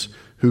those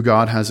who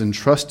God has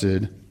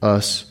entrusted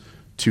us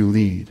to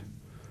lead.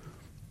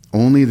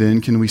 Only then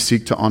can we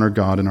seek to honor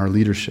God in our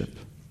leadership.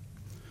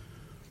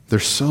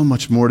 There's so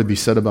much more to be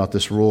said about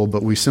this role,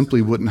 but we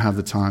simply wouldn't have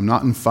the time,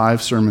 not in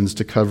 5 sermons,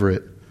 to cover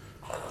it.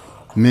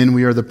 Men,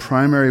 we are the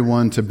primary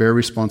one to bear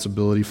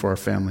responsibility for our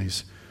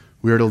families.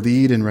 We are to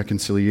lead in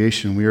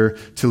reconciliation. We are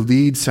to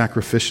lead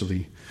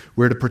sacrificially.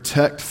 We are to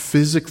protect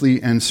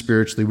physically and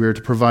spiritually. We are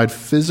to provide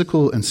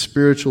physical and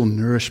spiritual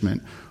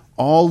nourishment.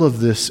 All of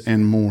this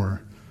and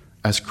more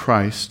as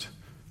Christ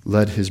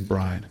led his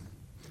bride.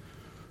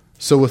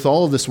 So with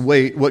all of this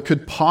weight, what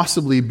could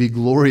possibly be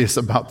glorious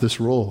about this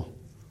role?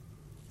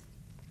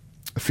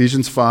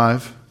 Ephesians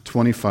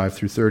 5:25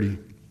 through 30.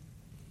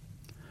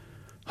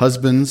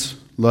 Husbands,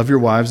 love your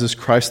wives as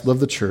Christ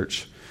loved the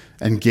church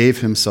and gave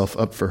himself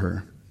up for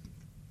her,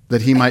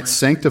 that he might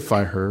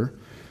sanctify her,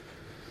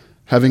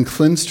 having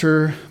cleansed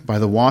her by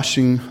the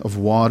washing of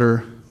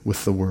water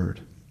with the word,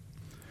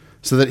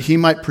 so that he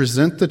might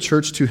present the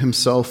church to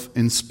himself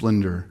in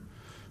splendor,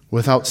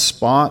 without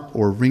spot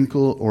or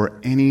wrinkle or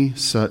any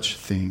such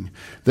thing,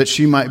 that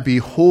she might be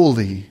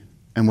holy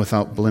and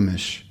without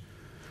blemish.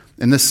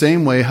 In the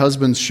same way,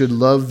 husbands should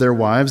love their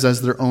wives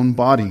as their own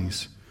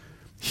bodies.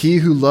 He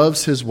who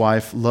loves his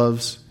wife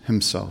loves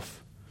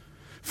himself.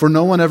 For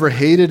no one ever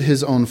hated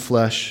his own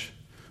flesh,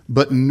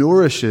 but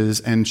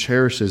nourishes and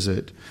cherishes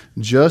it,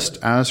 just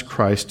as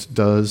Christ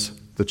does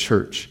the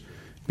church,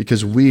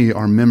 because we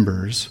are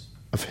members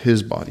of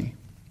his body.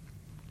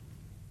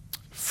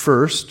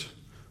 First,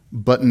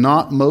 but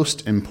not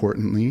most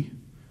importantly,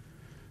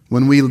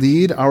 when we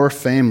lead our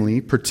family,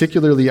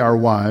 particularly our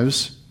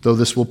wives, though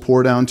this will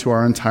pour down to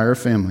our entire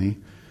family,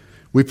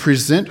 we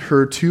present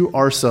her to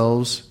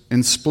ourselves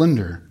in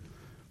splendor,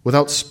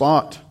 without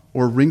spot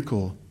or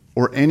wrinkle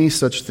or any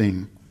such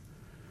thing.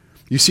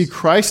 You see,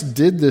 Christ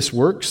did this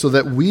work so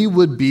that we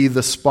would be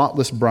the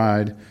spotless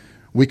bride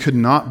we could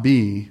not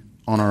be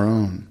on our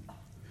own.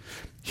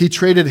 He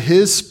traded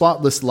his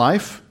spotless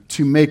life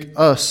to make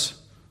us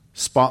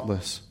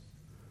spotless,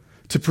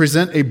 to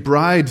present a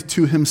bride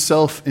to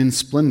himself in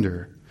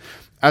splendor.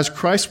 As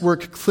Christ's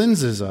work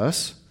cleanses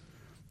us,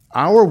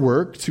 our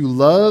work to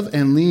love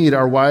and lead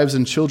our wives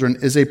and children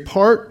is a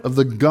part of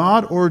the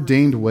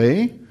God-ordained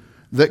way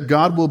that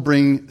God will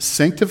bring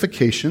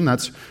sanctification,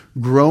 that's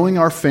growing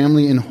our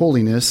family in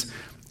holiness,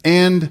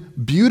 and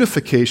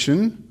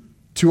beautification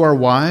to our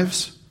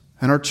wives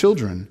and our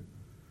children.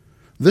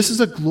 This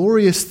is a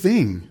glorious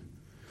thing.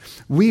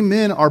 We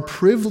men are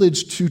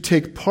privileged to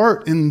take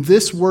part in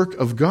this work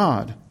of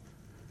God.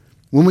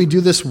 When we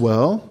do this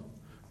well,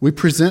 we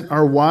present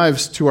our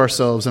wives to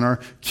ourselves and our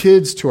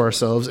kids to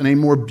ourselves in a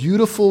more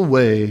beautiful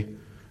way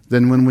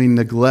than when we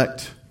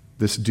neglect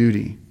this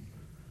duty.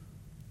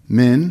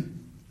 Men,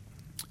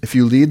 if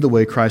you lead the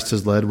way Christ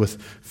has led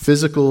with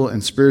physical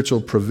and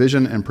spiritual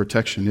provision and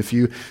protection, if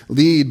you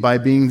lead by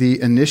being the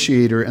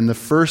initiator and the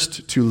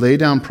first to lay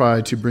down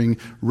pride to bring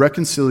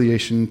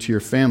reconciliation to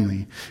your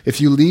family, if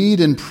you lead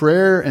in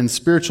prayer and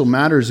spiritual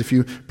matters, if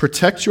you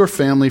protect your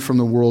family from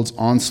the world's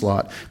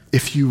onslaught,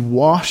 if you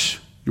wash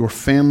your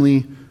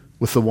family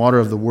with the water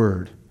of the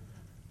word,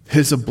 it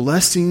is a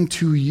blessing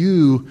to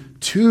you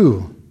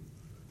too.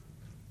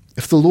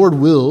 If the Lord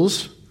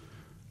wills,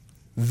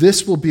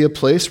 this will be a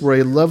place where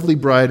a lovely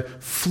bride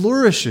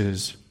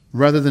flourishes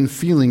rather than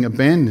feeling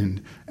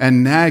abandoned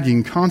and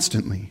nagging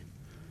constantly.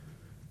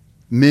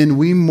 Men,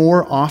 we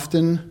more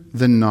often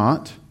than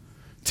not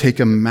take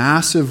a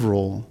massive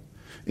role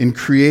in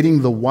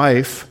creating the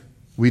wife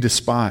we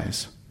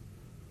despise.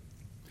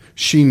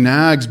 She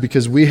nags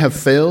because we have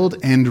failed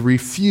and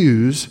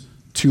refuse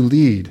to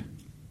lead.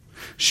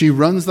 She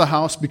runs the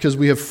house because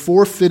we have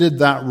forfeited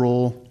that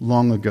role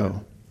long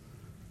ago.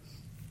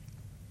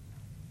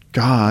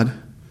 God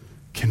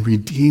can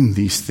redeem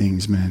these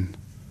things, men.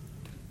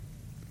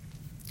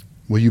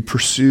 Will you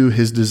pursue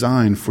his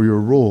design for your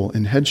role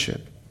in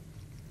headship?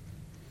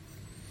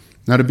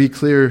 Now, to be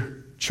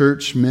clear,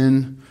 church,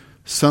 men,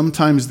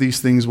 sometimes these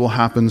things will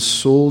happen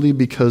solely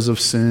because of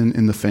sin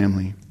in the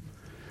family.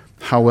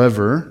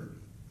 However,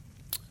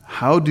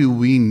 how do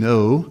we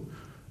know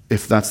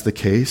if that's the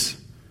case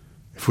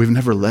if we've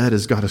never led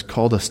as God has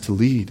called us to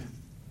lead?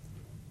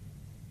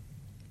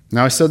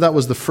 Now, I said that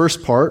was the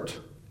first part,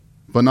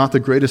 but not the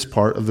greatest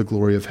part of the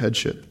glory of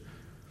headship.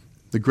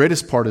 The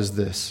greatest part is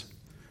this.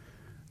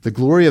 The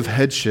glory of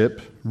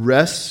headship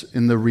rests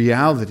in the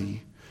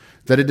reality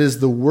that it is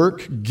the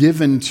work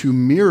given to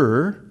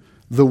mirror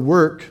the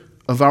work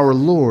of our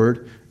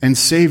Lord and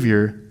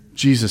Savior,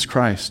 Jesus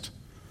Christ.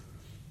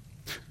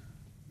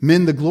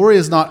 Men, the glory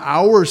is not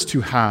ours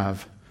to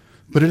have,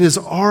 but it is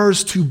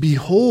ours to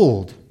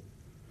behold.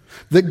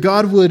 That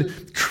God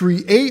would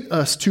create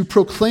us to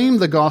proclaim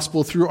the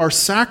gospel through our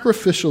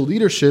sacrificial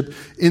leadership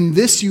in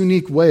this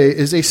unique way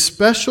is a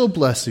special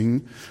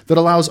blessing that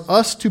allows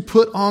us to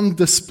put on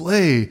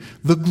display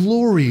the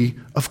glory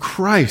of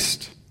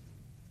Christ.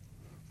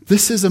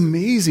 This is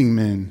amazing,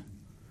 men.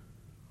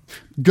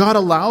 God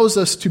allows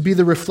us to be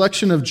the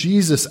reflection of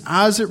Jesus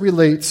as it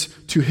relates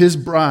to his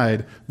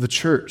bride, the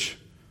church.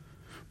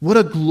 What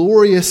a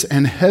glorious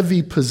and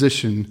heavy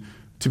position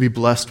to be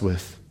blessed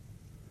with.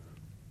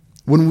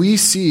 When we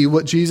see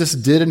what Jesus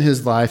did in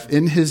his life,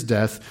 in his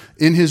death,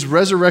 in his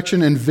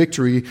resurrection and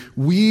victory,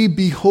 we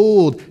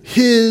behold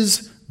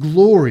his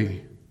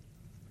glory.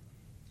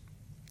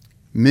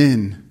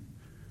 Men,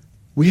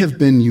 we have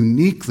been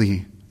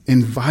uniquely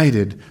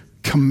invited,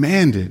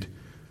 commanded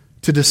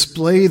to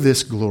display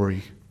this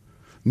glory,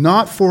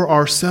 not for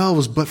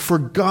ourselves, but for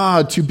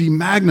God to be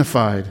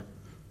magnified.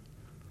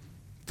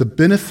 The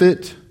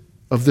benefit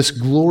of this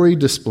glory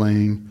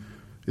displaying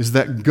is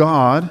that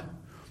God,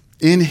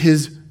 in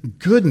his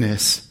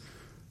goodness,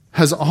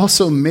 has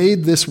also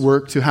made this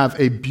work to have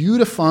a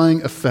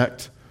beautifying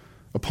effect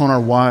upon our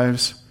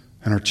wives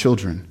and our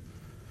children.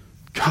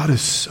 God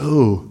is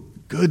so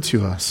good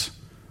to us.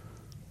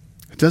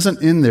 It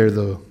doesn't end there,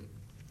 though.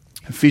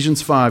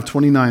 Ephesians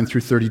 5:29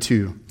 through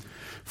 32.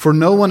 For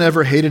no one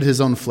ever hated his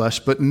own flesh,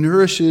 but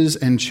nourishes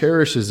and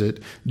cherishes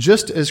it,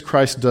 just as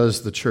Christ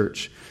does the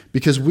church,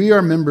 because we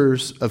are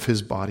members of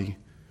his body.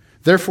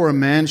 Therefore a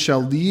man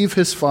shall leave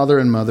his father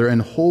and mother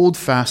and hold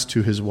fast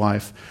to his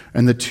wife,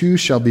 and the two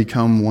shall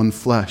become one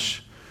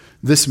flesh.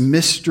 This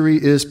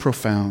mystery is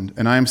profound,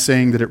 and I am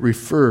saying that it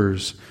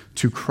refers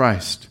to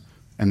Christ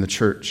and the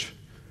church.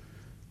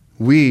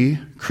 We,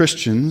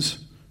 Christians,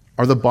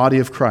 are the body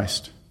of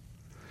Christ.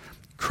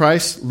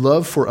 Christ's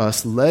love for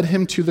us led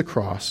him to the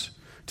cross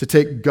to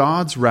take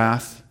God's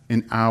wrath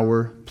in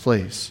our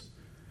place.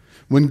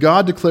 When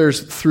God declares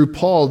through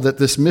Paul that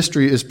this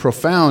mystery is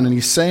profound, and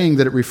he's saying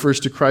that it refers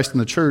to Christ and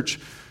the church,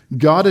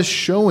 God is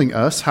showing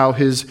us how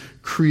his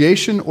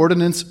creation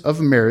ordinance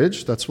of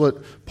marriage, that's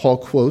what Paul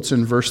quotes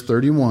in verse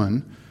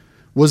 31,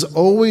 was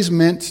always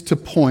meant to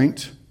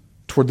point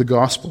toward the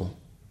gospel.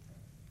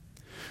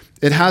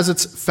 It has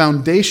its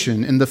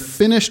foundation in the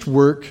finished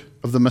work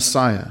of the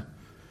Messiah.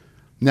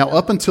 Now,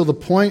 up until the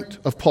point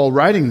of Paul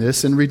writing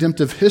this in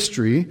redemptive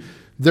history,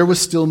 there was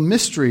still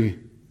mystery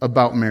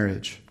about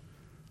marriage.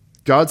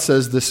 God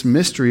says this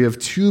mystery of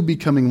two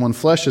becoming one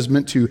flesh is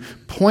meant to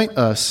point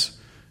us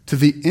to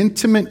the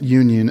intimate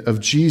union of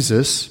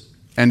Jesus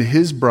and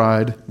his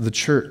bride, the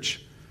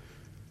church.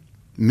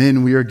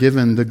 Men, we are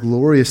given the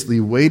gloriously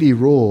weighty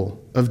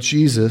role of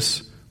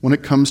Jesus when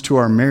it comes to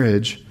our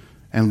marriage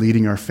and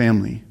leading our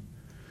family.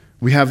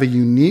 We have a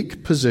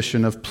unique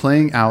position of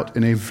playing out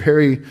in a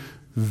very,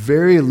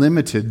 very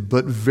limited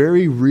but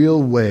very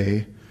real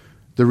way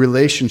the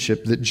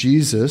relationship that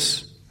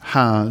Jesus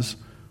has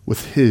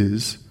with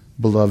his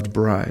beloved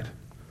bride.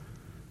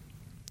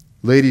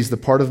 Ladies, the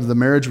part of the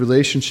marriage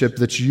relationship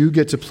that you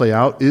get to play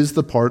out is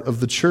the part of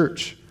the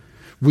church.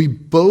 We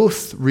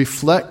both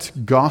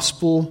reflect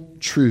gospel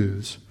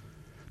truths.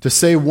 To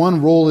say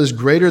one role is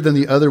greater than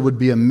the other would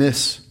be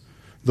amiss.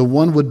 The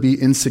one would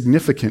be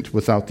insignificant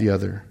without the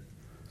other.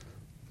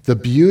 The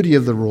beauty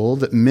of the role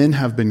that men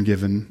have been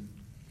given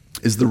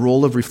is the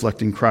role of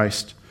reflecting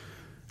Christ.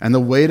 And the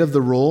weight of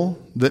the role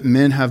that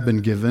men have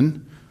been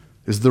given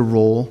is the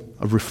role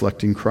of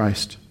reflecting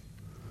Christ.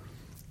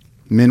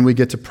 Men, we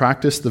get to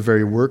practice the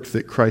very work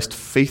that Christ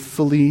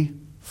faithfully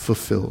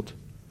fulfilled.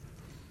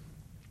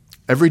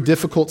 Every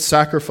difficult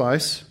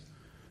sacrifice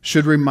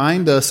should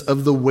remind us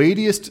of the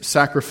weightiest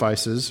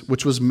sacrifices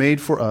which was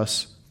made for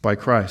us by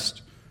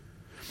Christ.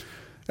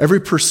 Every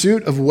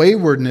pursuit of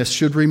waywardness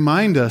should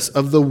remind us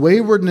of the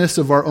waywardness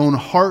of our own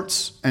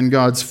hearts and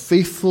God's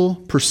faithful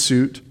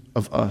pursuit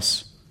of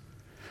us.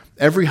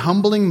 Every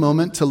humbling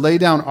moment to lay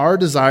down our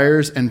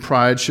desires and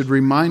pride should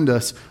remind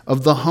us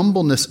of the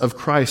humbleness of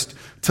Christ,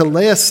 to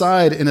lay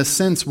aside, in a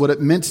sense, what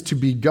it meant to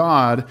be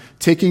God,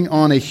 taking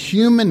on a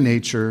human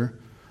nature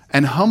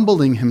and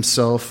humbling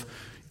himself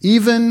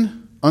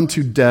even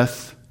unto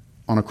death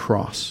on a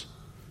cross.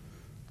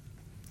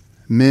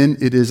 Men,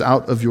 it is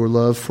out of your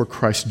love for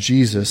Christ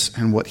Jesus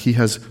and what he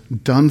has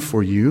done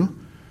for you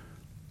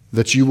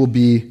that you will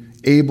be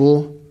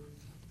able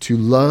to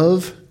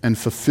love and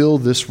fulfill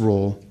this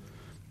role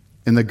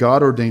in the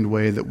God-ordained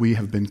way that we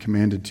have been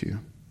commanded to.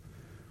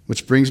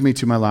 Which brings me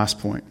to my last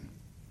point.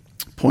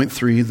 Point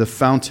 3, the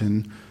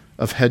fountain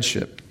of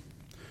headship.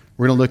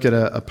 We're going to look at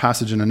a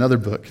passage in another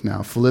book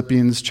now,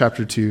 Philippians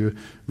chapter 2,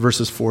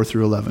 verses 4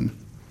 through 11.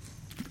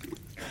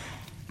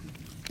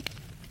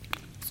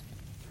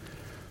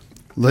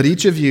 Let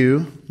each of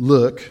you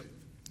look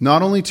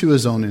not only to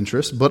his own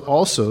interest, but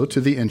also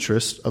to the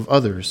interest of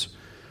others.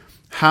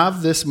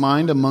 Have this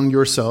mind among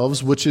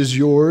yourselves, which is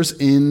yours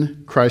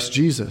in Christ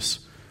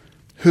Jesus,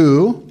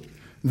 who,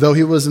 though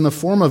he was in the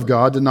form of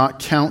God, did not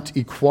count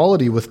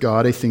equality with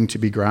God a thing to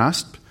be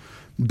grasped,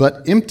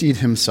 but emptied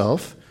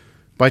himself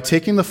by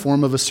taking the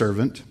form of a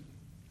servant,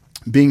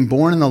 being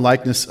born in the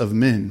likeness of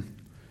men.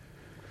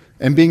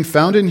 And being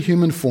found in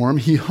human form,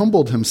 he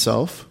humbled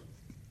himself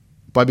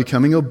by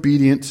becoming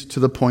obedient to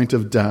the point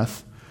of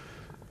death,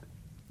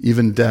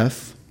 even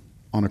death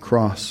on a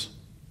cross.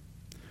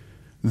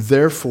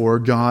 Therefore,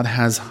 God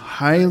has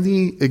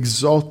highly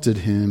exalted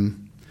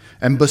him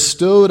and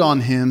bestowed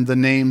on him the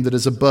name that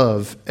is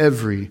above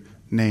every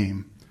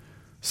name,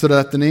 so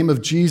that at the name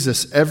of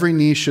Jesus every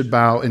knee should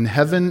bow in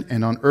heaven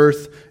and on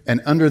earth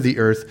and under the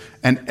earth,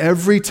 and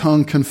every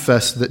tongue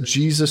confess that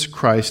Jesus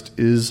Christ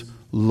is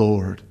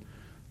Lord,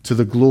 to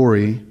the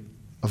glory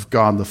of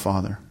God the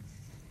Father.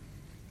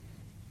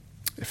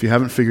 If you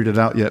haven't figured it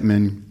out yet,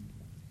 men,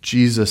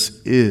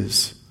 Jesus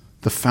is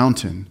the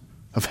fountain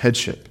of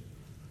headship.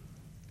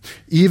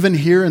 Even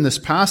here in this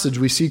passage,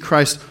 we see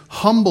Christ's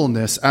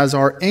humbleness as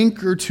our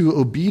anchor to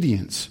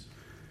obedience.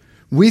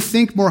 We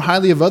think more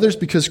highly of others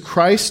because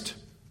Christ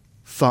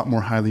thought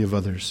more highly of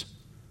others.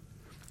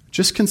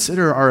 Just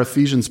consider our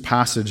Ephesians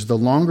passage, the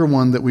longer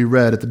one that we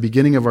read at the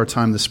beginning of our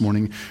time this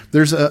morning.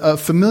 There's a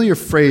familiar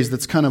phrase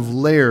that's kind of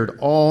layered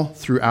all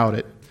throughout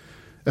it.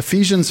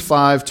 Ephesians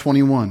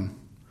 5:21,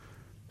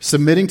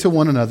 submitting to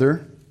one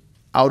another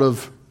out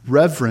of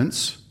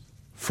reverence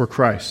for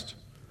Christ.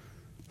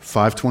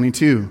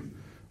 5:22,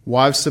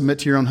 wives, submit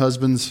to your own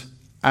husbands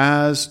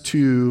as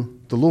to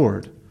the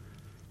Lord.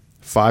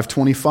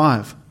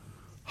 5:25,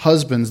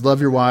 husbands,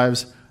 love your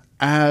wives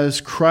as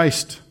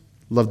Christ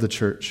loved the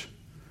church.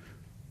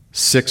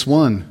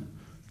 6:1,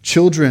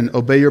 children,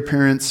 obey your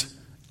parents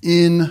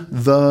in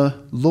the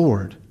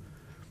Lord.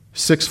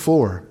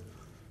 6:4,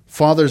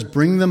 fathers,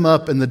 bring them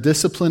up in the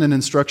discipline and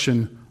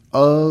instruction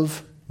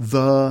of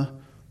the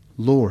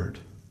Lord.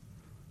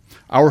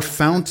 Our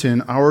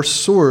fountain, our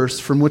source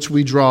from which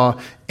we draw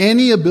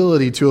any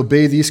ability to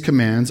obey these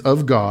commands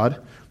of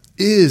God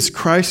is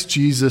Christ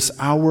Jesus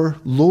our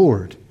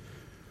Lord.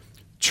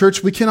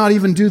 Church, we cannot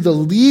even do the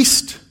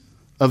least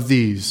of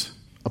these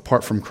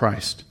apart from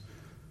Christ.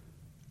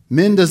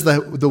 Men, does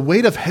the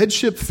weight of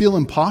headship feel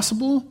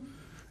impossible?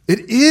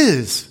 It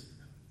is.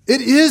 It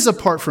is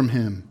apart from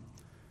him.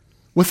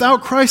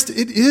 Without Christ,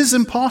 it is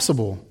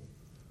impossible.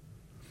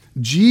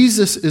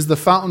 Jesus is the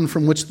fountain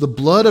from which the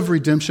blood of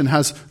redemption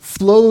has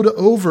flowed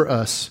over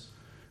us,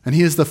 and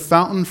he is the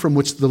fountain from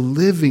which the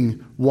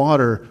living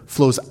water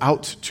flows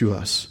out to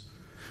us.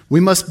 We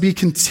must be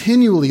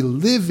continually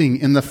living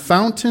in the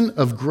fountain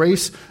of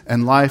grace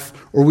and life,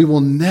 or we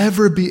will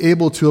never be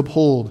able to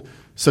uphold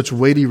such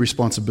weighty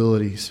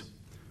responsibilities.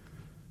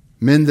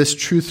 Men, this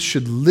truth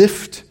should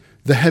lift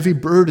the heavy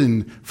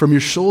burden from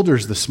your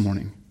shoulders this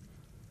morning.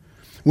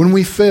 When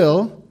we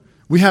fail,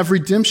 we have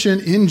redemption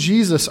in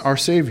Jesus, our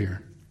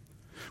Savior.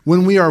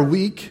 When we are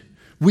weak,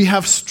 we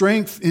have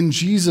strength in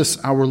Jesus,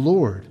 our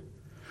Lord.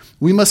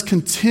 We must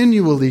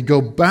continually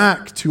go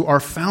back to our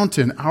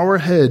fountain, our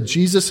head,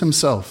 Jesus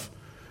himself.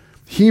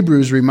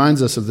 Hebrews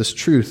reminds us of this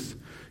truth.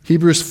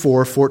 Hebrews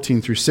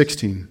 4:14 through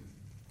 16.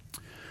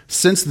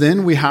 Since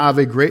then we have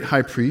a great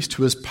high priest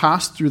who has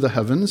passed through the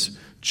heavens,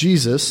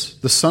 Jesus,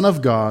 the Son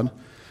of God.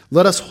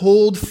 Let us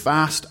hold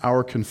fast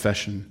our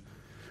confession.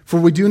 For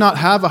we do not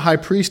have a high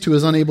priest who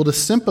is unable to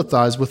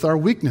sympathize with our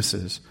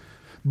weaknesses,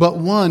 but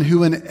one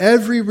who in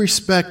every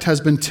respect has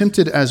been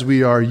tempted as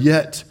we are,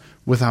 yet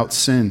without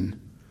sin.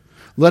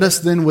 Let us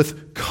then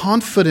with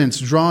confidence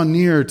draw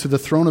near to the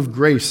throne of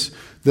grace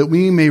that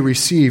we may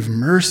receive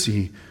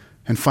mercy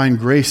and find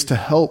grace to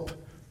help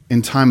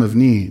in time of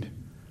need.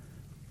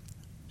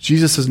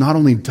 Jesus has not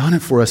only done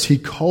it for us, he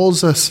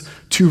calls us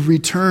to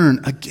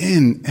return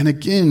again and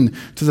again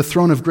to the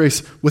throne of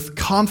grace with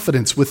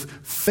confidence, with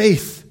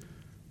faith,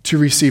 to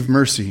receive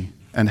mercy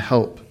and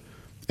help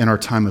in our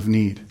time of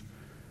need.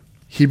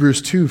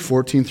 Hebrews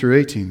 2:14 through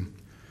 18.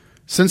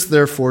 Since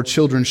therefore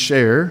children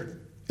share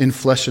in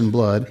flesh and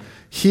blood,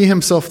 he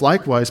himself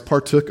likewise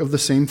partook of the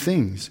same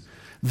things,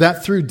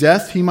 that through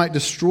death he might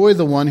destroy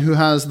the one who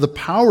has the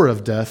power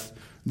of death,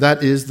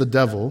 that is, the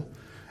devil,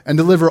 and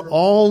deliver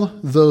all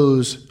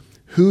those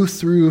who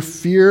through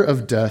fear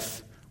of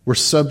death were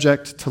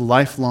subject to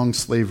lifelong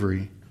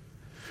slavery.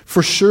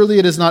 For surely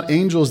it is not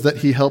angels that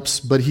he helps,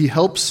 but he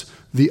helps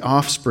the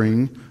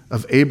offspring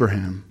of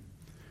Abraham.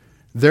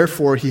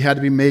 Therefore he had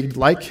to be made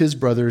like his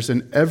brothers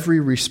in every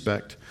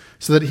respect,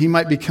 so that he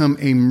might become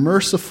a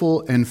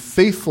merciful and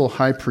faithful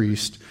high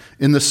priest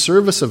in the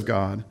service of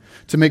God,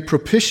 to make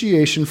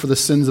propitiation for the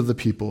sins of the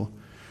people.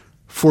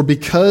 For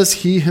because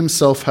he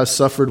himself has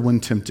suffered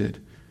when tempted,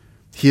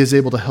 he is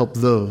able to help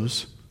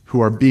those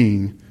who are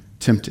being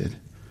tempted.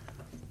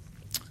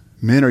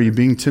 Men, are you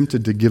being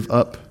tempted to give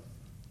up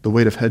the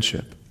weight of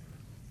headship?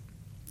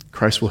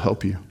 Christ will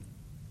help you.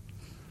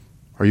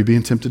 Are you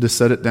being tempted to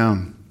set it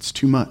down? It's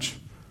too much.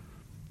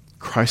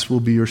 Christ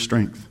will be your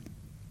strength.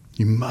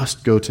 You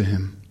must go to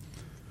him.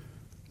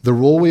 The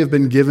role we have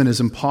been given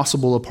is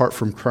impossible apart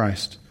from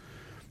Christ.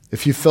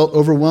 If you felt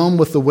overwhelmed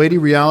with the weighty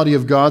reality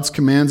of God's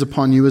commands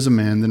upon you as a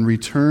man, then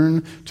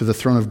return to the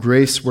throne of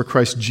grace where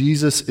Christ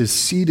Jesus is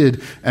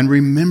seated and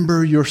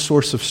remember your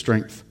source of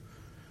strength.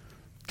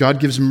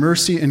 God gives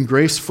mercy and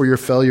grace for your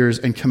failures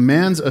and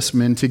commands us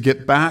men to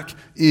get back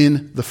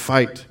in the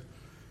fight.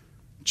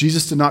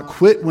 Jesus did not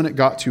quit when it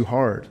got too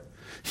hard.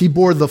 He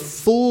bore the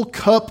full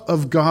cup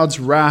of God's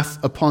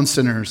wrath upon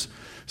sinners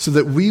so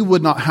that we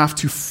would not have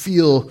to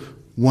feel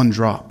one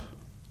drop.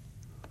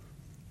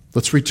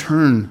 Let's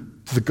return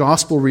to the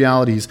gospel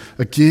realities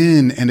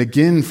again and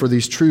again for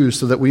these truths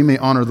so that we may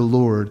honor the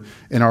Lord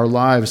in our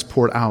lives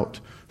poured out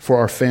for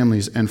our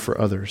families and for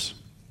others.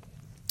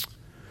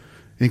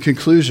 In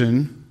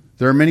conclusion,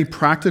 there are many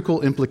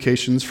practical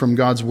implications from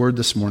God's word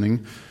this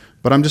morning,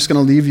 but I'm just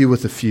going to leave you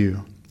with a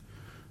few.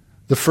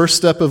 The first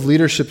step of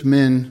leadership,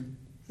 men,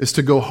 is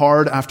to go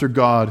hard after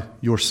God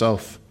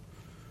yourself.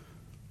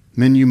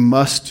 Men, you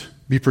must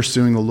be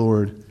pursuing the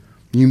Lord.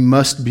 You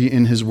must be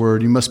in his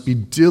word. You must be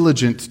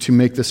diligent to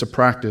make this a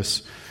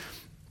practice.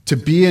 To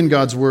be in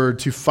God's word,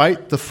 to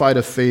fight the fight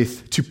of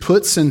faith, to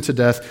put sin to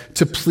death,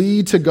 to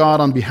plead to God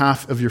on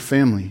behalf of your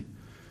family.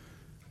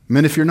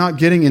 Men, if you're not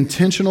getting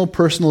intentional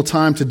personal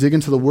time to dig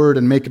into the word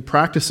and make a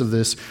practice of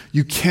this,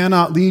 you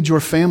cannot lead your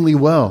family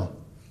well.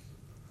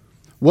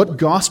 What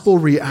gospel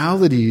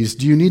realities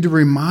do you need to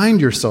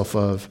remind yourself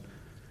of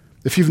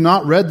if you've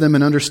not read them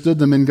and understood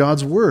them in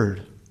God's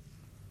word?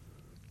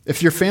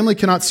 If your family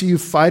cannot see you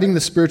fighting the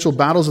spiritual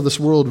battles of this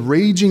world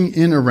raging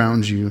in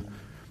around you,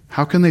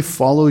 how can they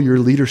follow your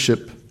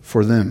leadership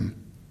for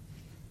them?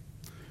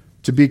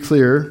 To be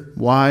clear,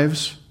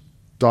 wives,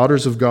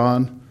 daughters of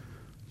God,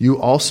 you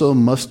also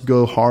must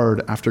go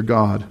hard after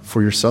God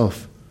for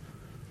yourself.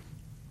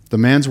 The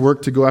man's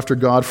work to go after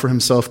God for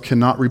himself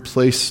cannot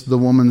replace the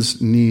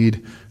woman's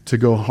need to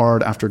go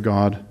hard after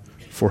God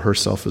for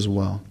herself as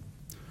well.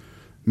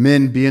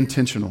 Men, be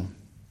intentional.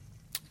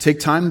 Take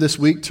time this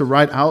week to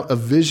write out a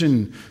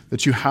vision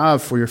that you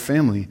have for your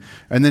family,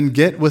 and then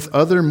get with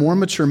other more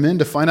mature men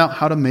to find out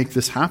how to make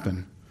this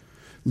happen.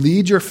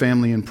 Lead your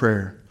family in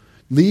prayer.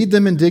 Lead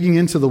them in digging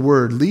into the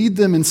word. Lead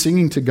them in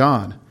singing to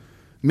God.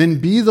 Men,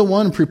 be the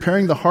one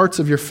preparing the hearts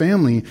of your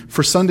family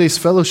for Sunday's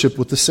fellowship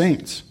with the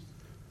saints.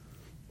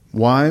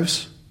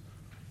 Wives,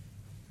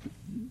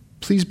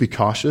 please be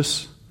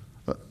cautious.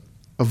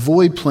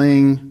 Avoid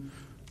playing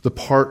the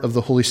part of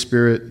the Holy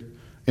Spirit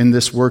in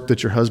this work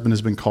that your husband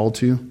has been called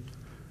to.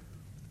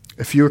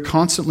 If you're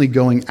constantly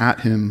going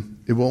at him,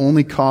 it will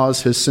only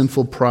cause his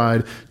sinful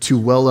pride to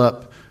well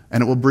up,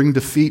 and it will bring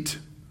defeat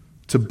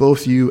to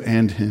both you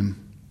and him.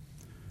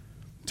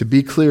 To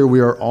be clear, we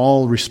are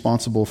all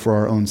responsible for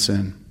our own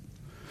sin.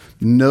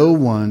 No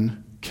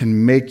one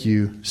can make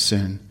you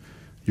sin.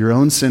 Your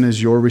own sin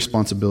is your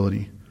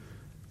responsibility.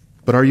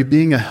 But are you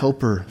being a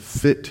helper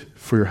fit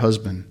for your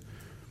husband,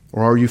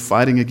 or are you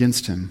fighting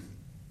against him?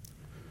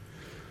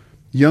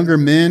 Younger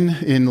men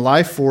in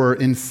life or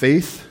in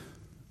faith,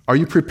 are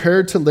you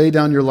prepared to lay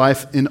down your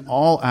life in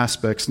all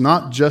aspects,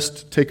 not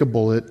just take a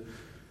bullet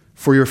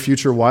for your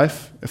future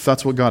wife, if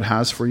that's what God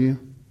has for you?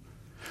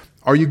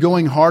 Are you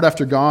going hard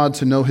after God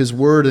to know his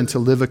word and to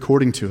live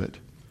according to it?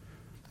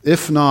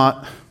 If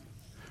not,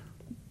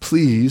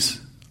 please,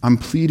 I'm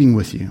pleading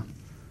with you.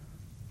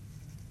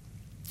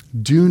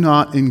 Do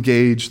not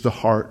engage the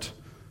heart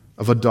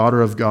of a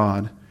daughter of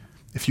God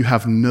if you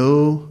have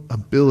no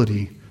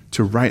ability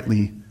to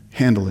rightly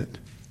handle it.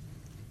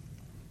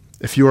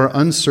 If you are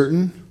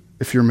uncertain,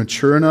 if you're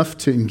mature enough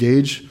to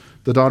engage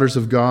the daughters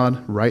of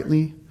God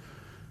rightly,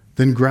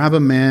 then grab a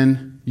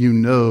man you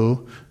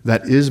know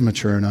that is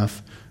mature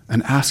enough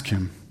and ask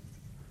him.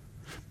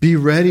 Be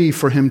ready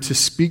for him to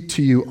speak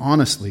to you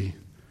honestly.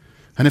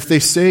 And if they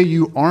say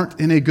you aren't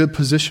in a good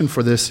position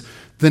for this,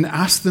 then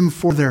ask them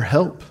for their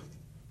help.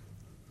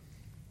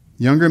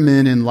 Younger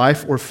men in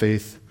life or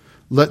faith,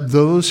 let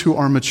those who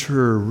are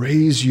mature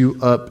raise you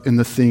up in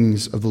the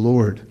things of the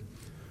Lord.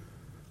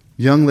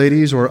 Young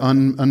ladies or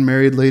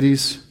unmarried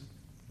ladies,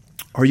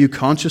 are you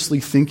consciously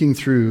thinking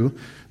through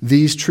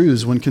these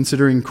truths when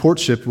considering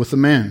courtship with a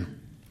man?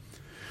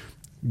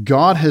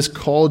 God has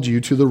called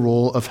you to the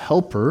role of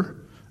helper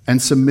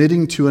and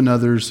submitting to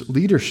another's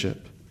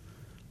leadership.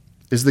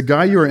 Is the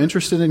guy you are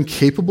interested in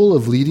capable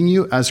of leading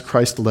you as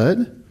Christ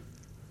led?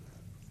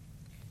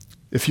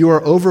 If you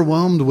are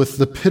overwhelmed with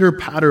the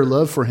pitter-patter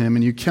love for him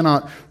and you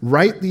cannot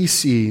rightly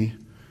see,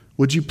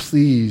 would you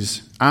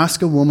please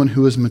ask a woman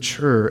who is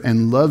mature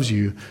and loves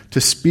you to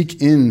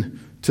speak in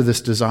to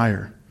this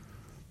desire?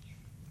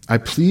 I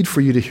plead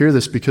for you to hear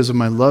this because of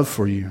my love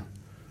for you.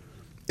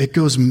 It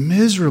goes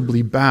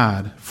miserably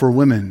bad for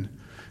women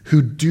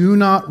who do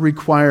not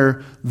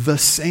require the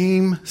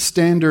same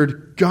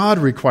standard God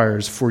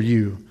requires for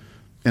you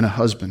in a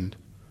husband.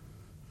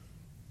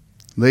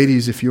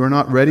 Ladies, if you are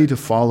not ready to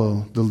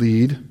follow the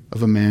lead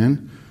of a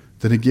man,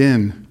 then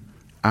again,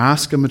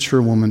 ask a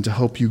mature woman to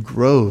help you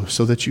grow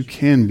so that you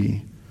can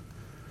be.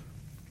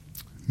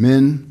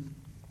 Men,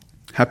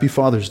 happy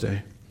Father's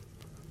Day.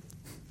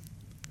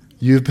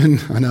 You have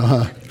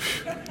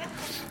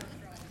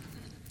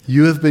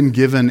been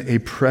given a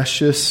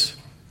precious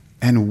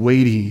and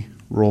weighty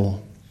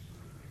role.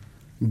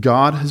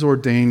 God has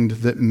ordained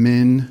that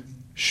men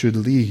should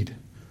lead.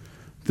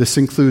 This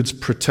includes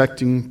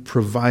protecting,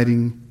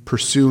 providing,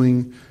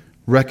 pursuing,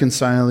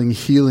 reconciling,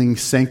 healing,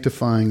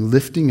 sanctifying,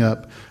 lifting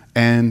up,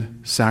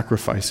 and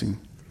sacrificing.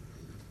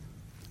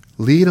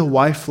 Lead a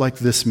wife like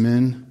this,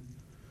 men.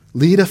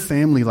 Lead a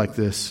family like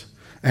this.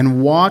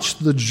 And watch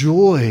the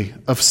joy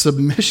of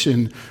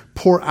submission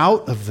pour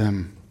out of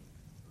them.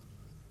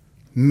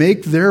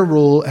 Make their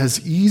role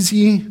as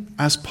easy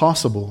as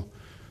possible.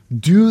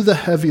 Do the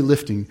heavy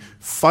lifting.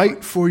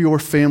 Fight for your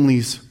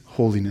family's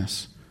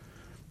holiness.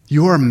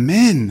 You are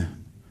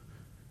men.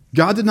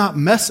 God did not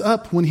mess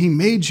up when he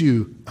made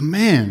you a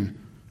man.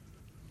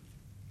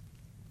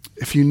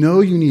 If you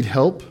know you need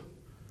help,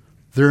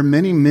 there are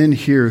many men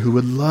here who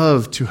would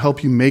love to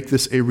help you make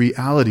this a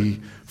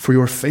reality for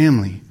your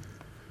family.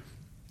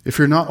 If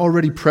you're not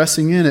already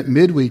pressing in at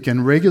midweek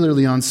and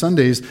regularly on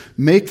Sundays,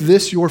 make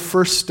this your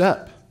first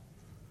step.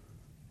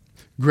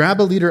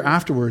 Grab a leader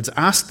afterwards.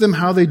 Ask them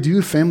how they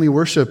do family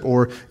worship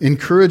or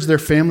encourage their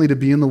family to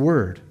be in the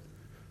Word.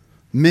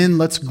 Men,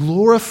 let's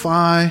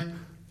glorify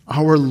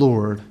our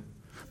Lord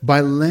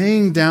by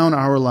laying down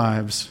our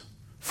lives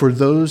for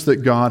those that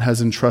God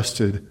has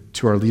entrusted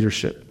to our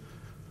leadership.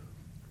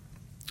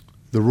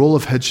 The role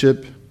of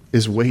headship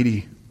is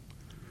weighty,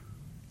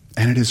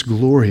 and it is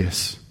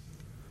glorious.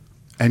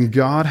 And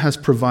God has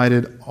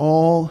provided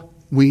all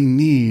we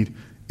need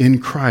in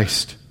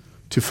Christ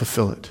to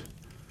fulfill it.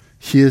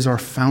 He is our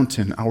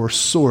fountain, our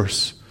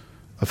source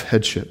of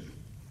headship.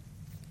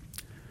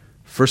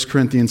 1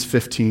 Corinthians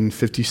 15,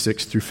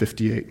 56 through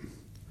 58.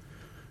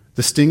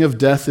 The sting of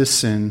death is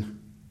sin,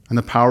 and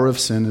the power of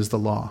sin is the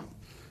law.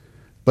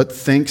 But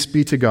thanks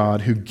be to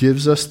God who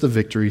gives us the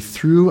victory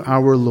through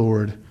our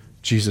Lord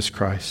Jesus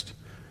Christ.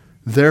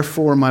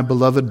 Therefore, my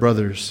beloved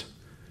brothers,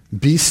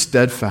 be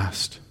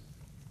steadfast,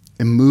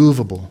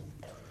 immovable,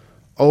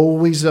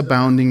 always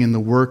abounding in the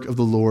work of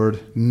the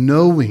Lord,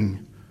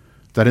 knowing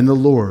that in the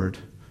Lord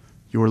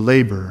your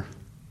labor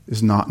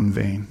is not in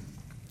vain.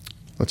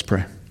 Let's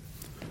pray.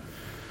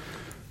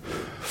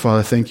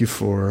 Father, thank you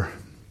for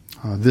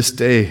this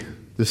day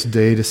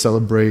to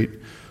celebrate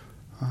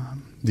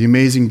the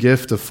amazing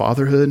gift of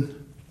fatherhood.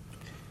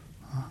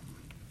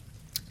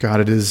 God,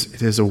 it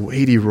is a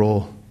weighty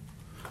role,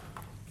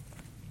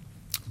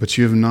 but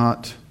you have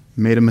not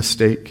made a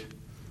mistake.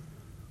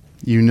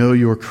 You know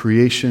your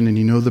creation and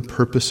you know the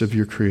purpose of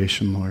your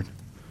creation, Lord.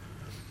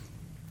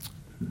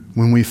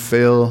 When we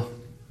fail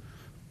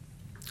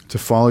to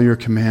follow your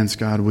commands,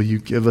 God, will you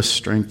give us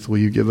strength? Will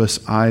you give us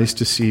eyes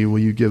to see? Will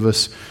you give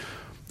us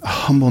a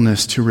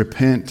humbleness to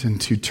repent and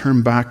to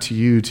turn back to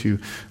you, to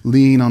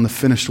lean on the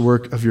finished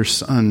work of your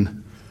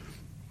Son,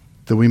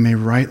 that we may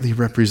rightly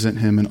represent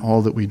him in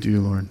all that we do,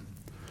 Lord.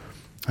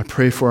 I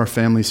pray for our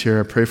families here.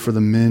 I pray for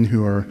the men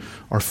who are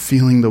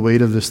feeling the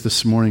weight of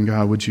this morning,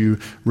 God. Would you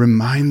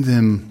remind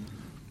them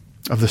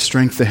of the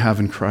strength they have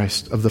in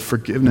Christ, of the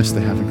forgiveness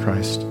they have in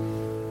Christ?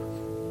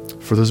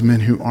 For those men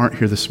who aren't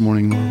here this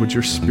morning, Lord, would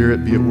your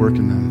Spirit be at work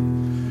in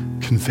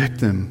them? Convict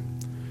them.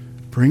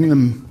 Bring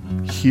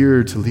them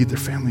here to lead their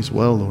families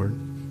well, Lord.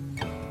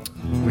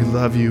 We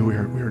love you. We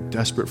are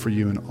desperate for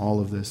you in all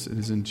of this. It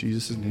is in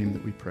Jesus' name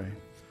that we pray.